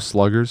Super Mario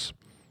Sluggers,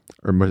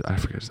 or I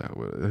forget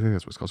exactly what. I think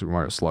that's what's called, Super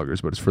Mario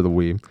Sluggers, but it's for the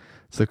Wii.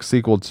 It's a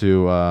sequel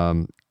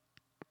to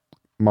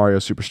Mario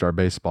Superstar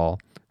Baseball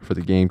for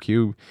the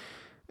GameCube.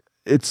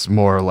 It's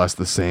more or less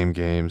the same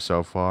game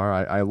so far.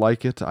 I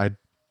like it. I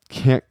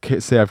can't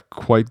say I've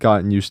quite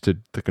gotten used to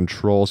the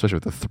control, especially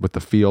with the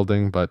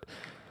fielding, but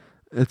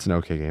it's an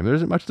okay game. There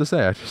isn't much to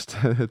say.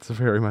 It's a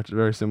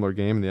very similar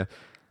game. The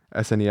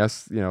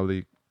SNES,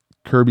 the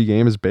Kirby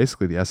game is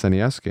basically the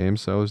SNES game,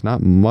 so there's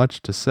not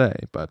much to say,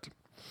 but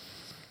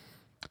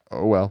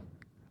oh well.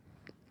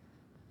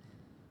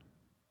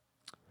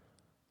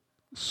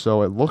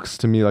 So it looks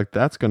to me like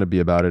that's going to be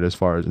about it as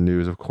far as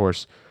news. Of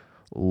course,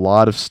 a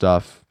lot of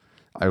stuff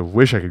I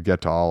wish I could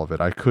get to all of it.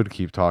 I could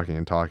keep talking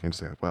and talking and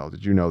say, well,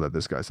 did you know that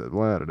this guy said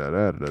blah, da, da,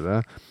 da, da,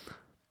 da.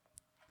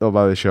 Oh,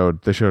 but they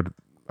showed, I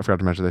forgot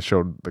to mention, they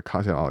showed the,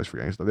 I'm always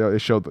forgetting stuff. They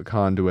showed the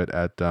conduit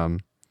at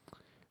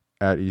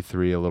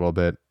E3 a little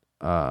bit.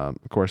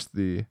 Of course,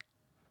 the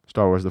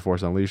Star Wars The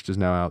Force Unleashed is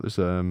now out. There's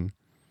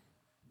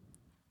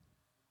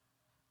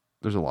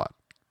a lot.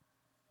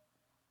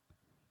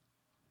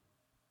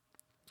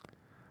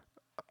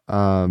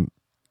 I'm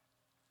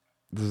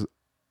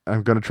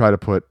going to try to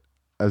put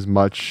as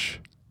much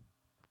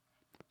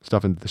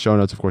stuff into the show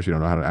notes. Of course, you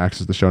don't know how to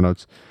access the show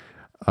notes.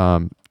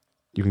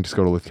 You can just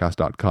go to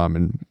lithcast.com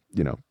and,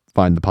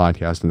 find the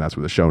podcast, and that's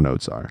where the show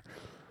notes are.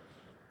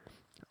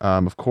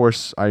 Of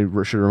course, I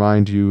should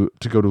remind you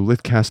to go to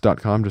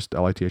lithcast.com, just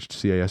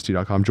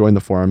lithcast.com, join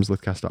the forums,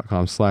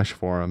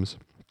 lithcast.com/forums.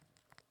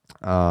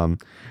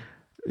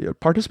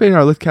 Participate in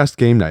our Lithcast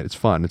game night. It's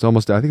fun. I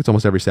think it's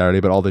almost every Saturday,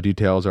 but all the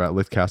details are at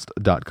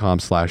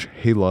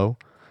lithcast.com/halo,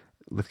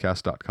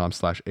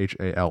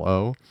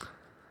 lithcast.com/HALO.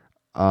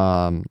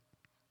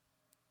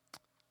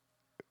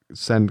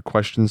 Send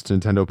questions to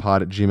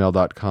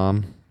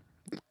nintendopod@gmail.com,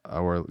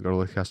 or go to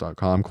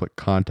lithcast.com, click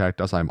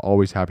contact us. I'm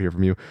always happy to hear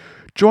from you.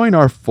 Join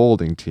our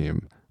folding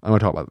team. I'm going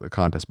to talk about the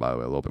contest, by the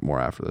way, a little bit more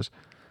after this.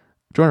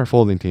 Join our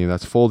folding team.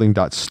 That's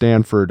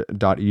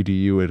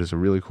folding.stanford.edu. It is a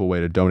really cool way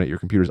to donate your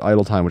computer's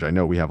idle time, which I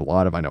know we have a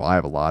lot of. I know I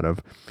have a lot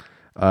of,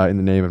 in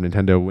the name of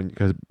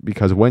Nintendo,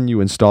 because when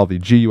you install the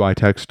GUI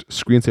text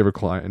screensaver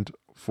client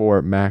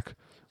for Mac,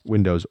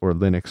 Windows, or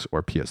Linux,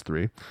 or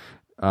PS3,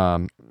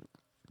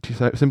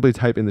 simply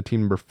type in the team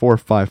number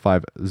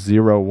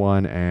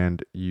 45501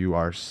 and you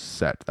are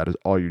set. That is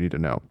all you need to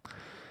know.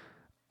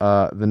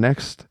 The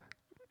next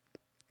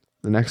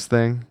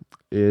thing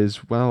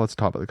is, let's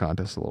talk about the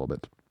contest a little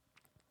bit.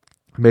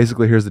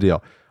 Basically, here's the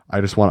deal.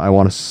 I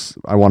want a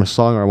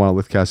song, or I want a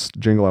Lithcast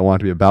jingle. I want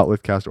it to be about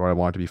Lithcast, or I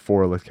want it to be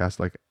for Lithcast,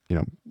 like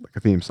a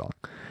theme song.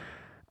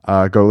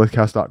 Go to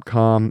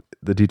lithcast.com.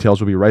 The details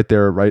will be right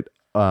there, right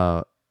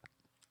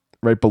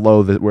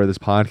below where this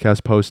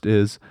podcast post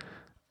is.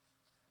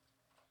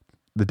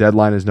 The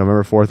deadline is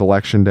November 4th,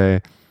 Election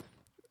Day.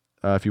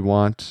 If you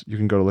want, you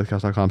can go to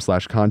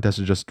lithcast.com/contest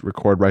and just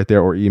record right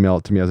there, or email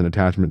it to me as an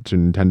attachment to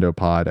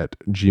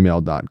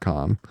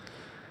nintendopod@gmail.com.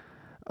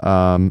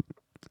 The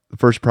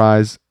first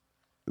prize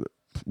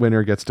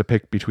winner gets to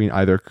pick between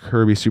either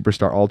Kirby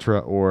Superstar Ultra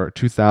or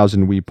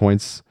 2,000 Wii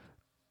points,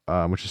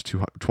 which is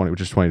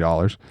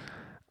 $20.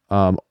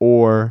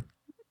 Or,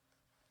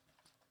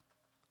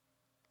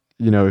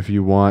 if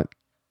you want,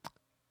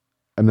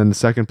 and then the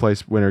second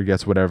place winner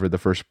gets whatever the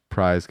first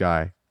prize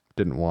guy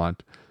didn't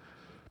want.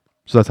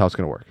 So that's how it's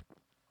going to work.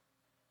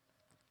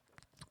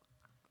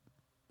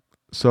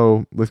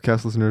 So,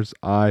 Lithcast listeners,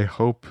 I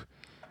hope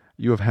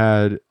you have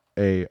had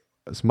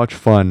as much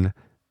fun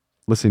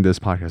listening to this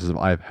podcast as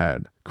I've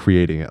had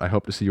creating it. I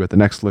hope to see you at the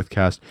next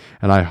Lithcast,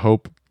 and I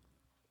hope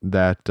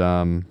that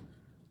I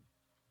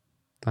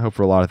hope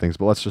for a lot of things,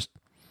 but let's hope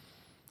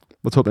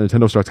that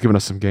Nintendo starts giving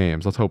us some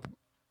games. Let's hope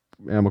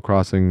Animal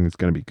Crossing is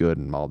going to be good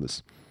and all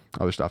this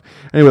other stuff.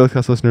 Anyway,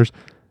 Lithcast listeners,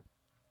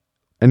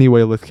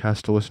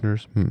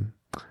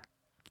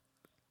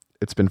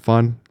 it's been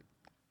fun.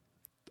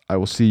 I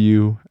will see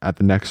you at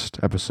the next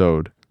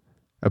episode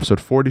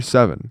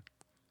 47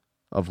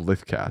 of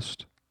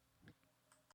Lithcast.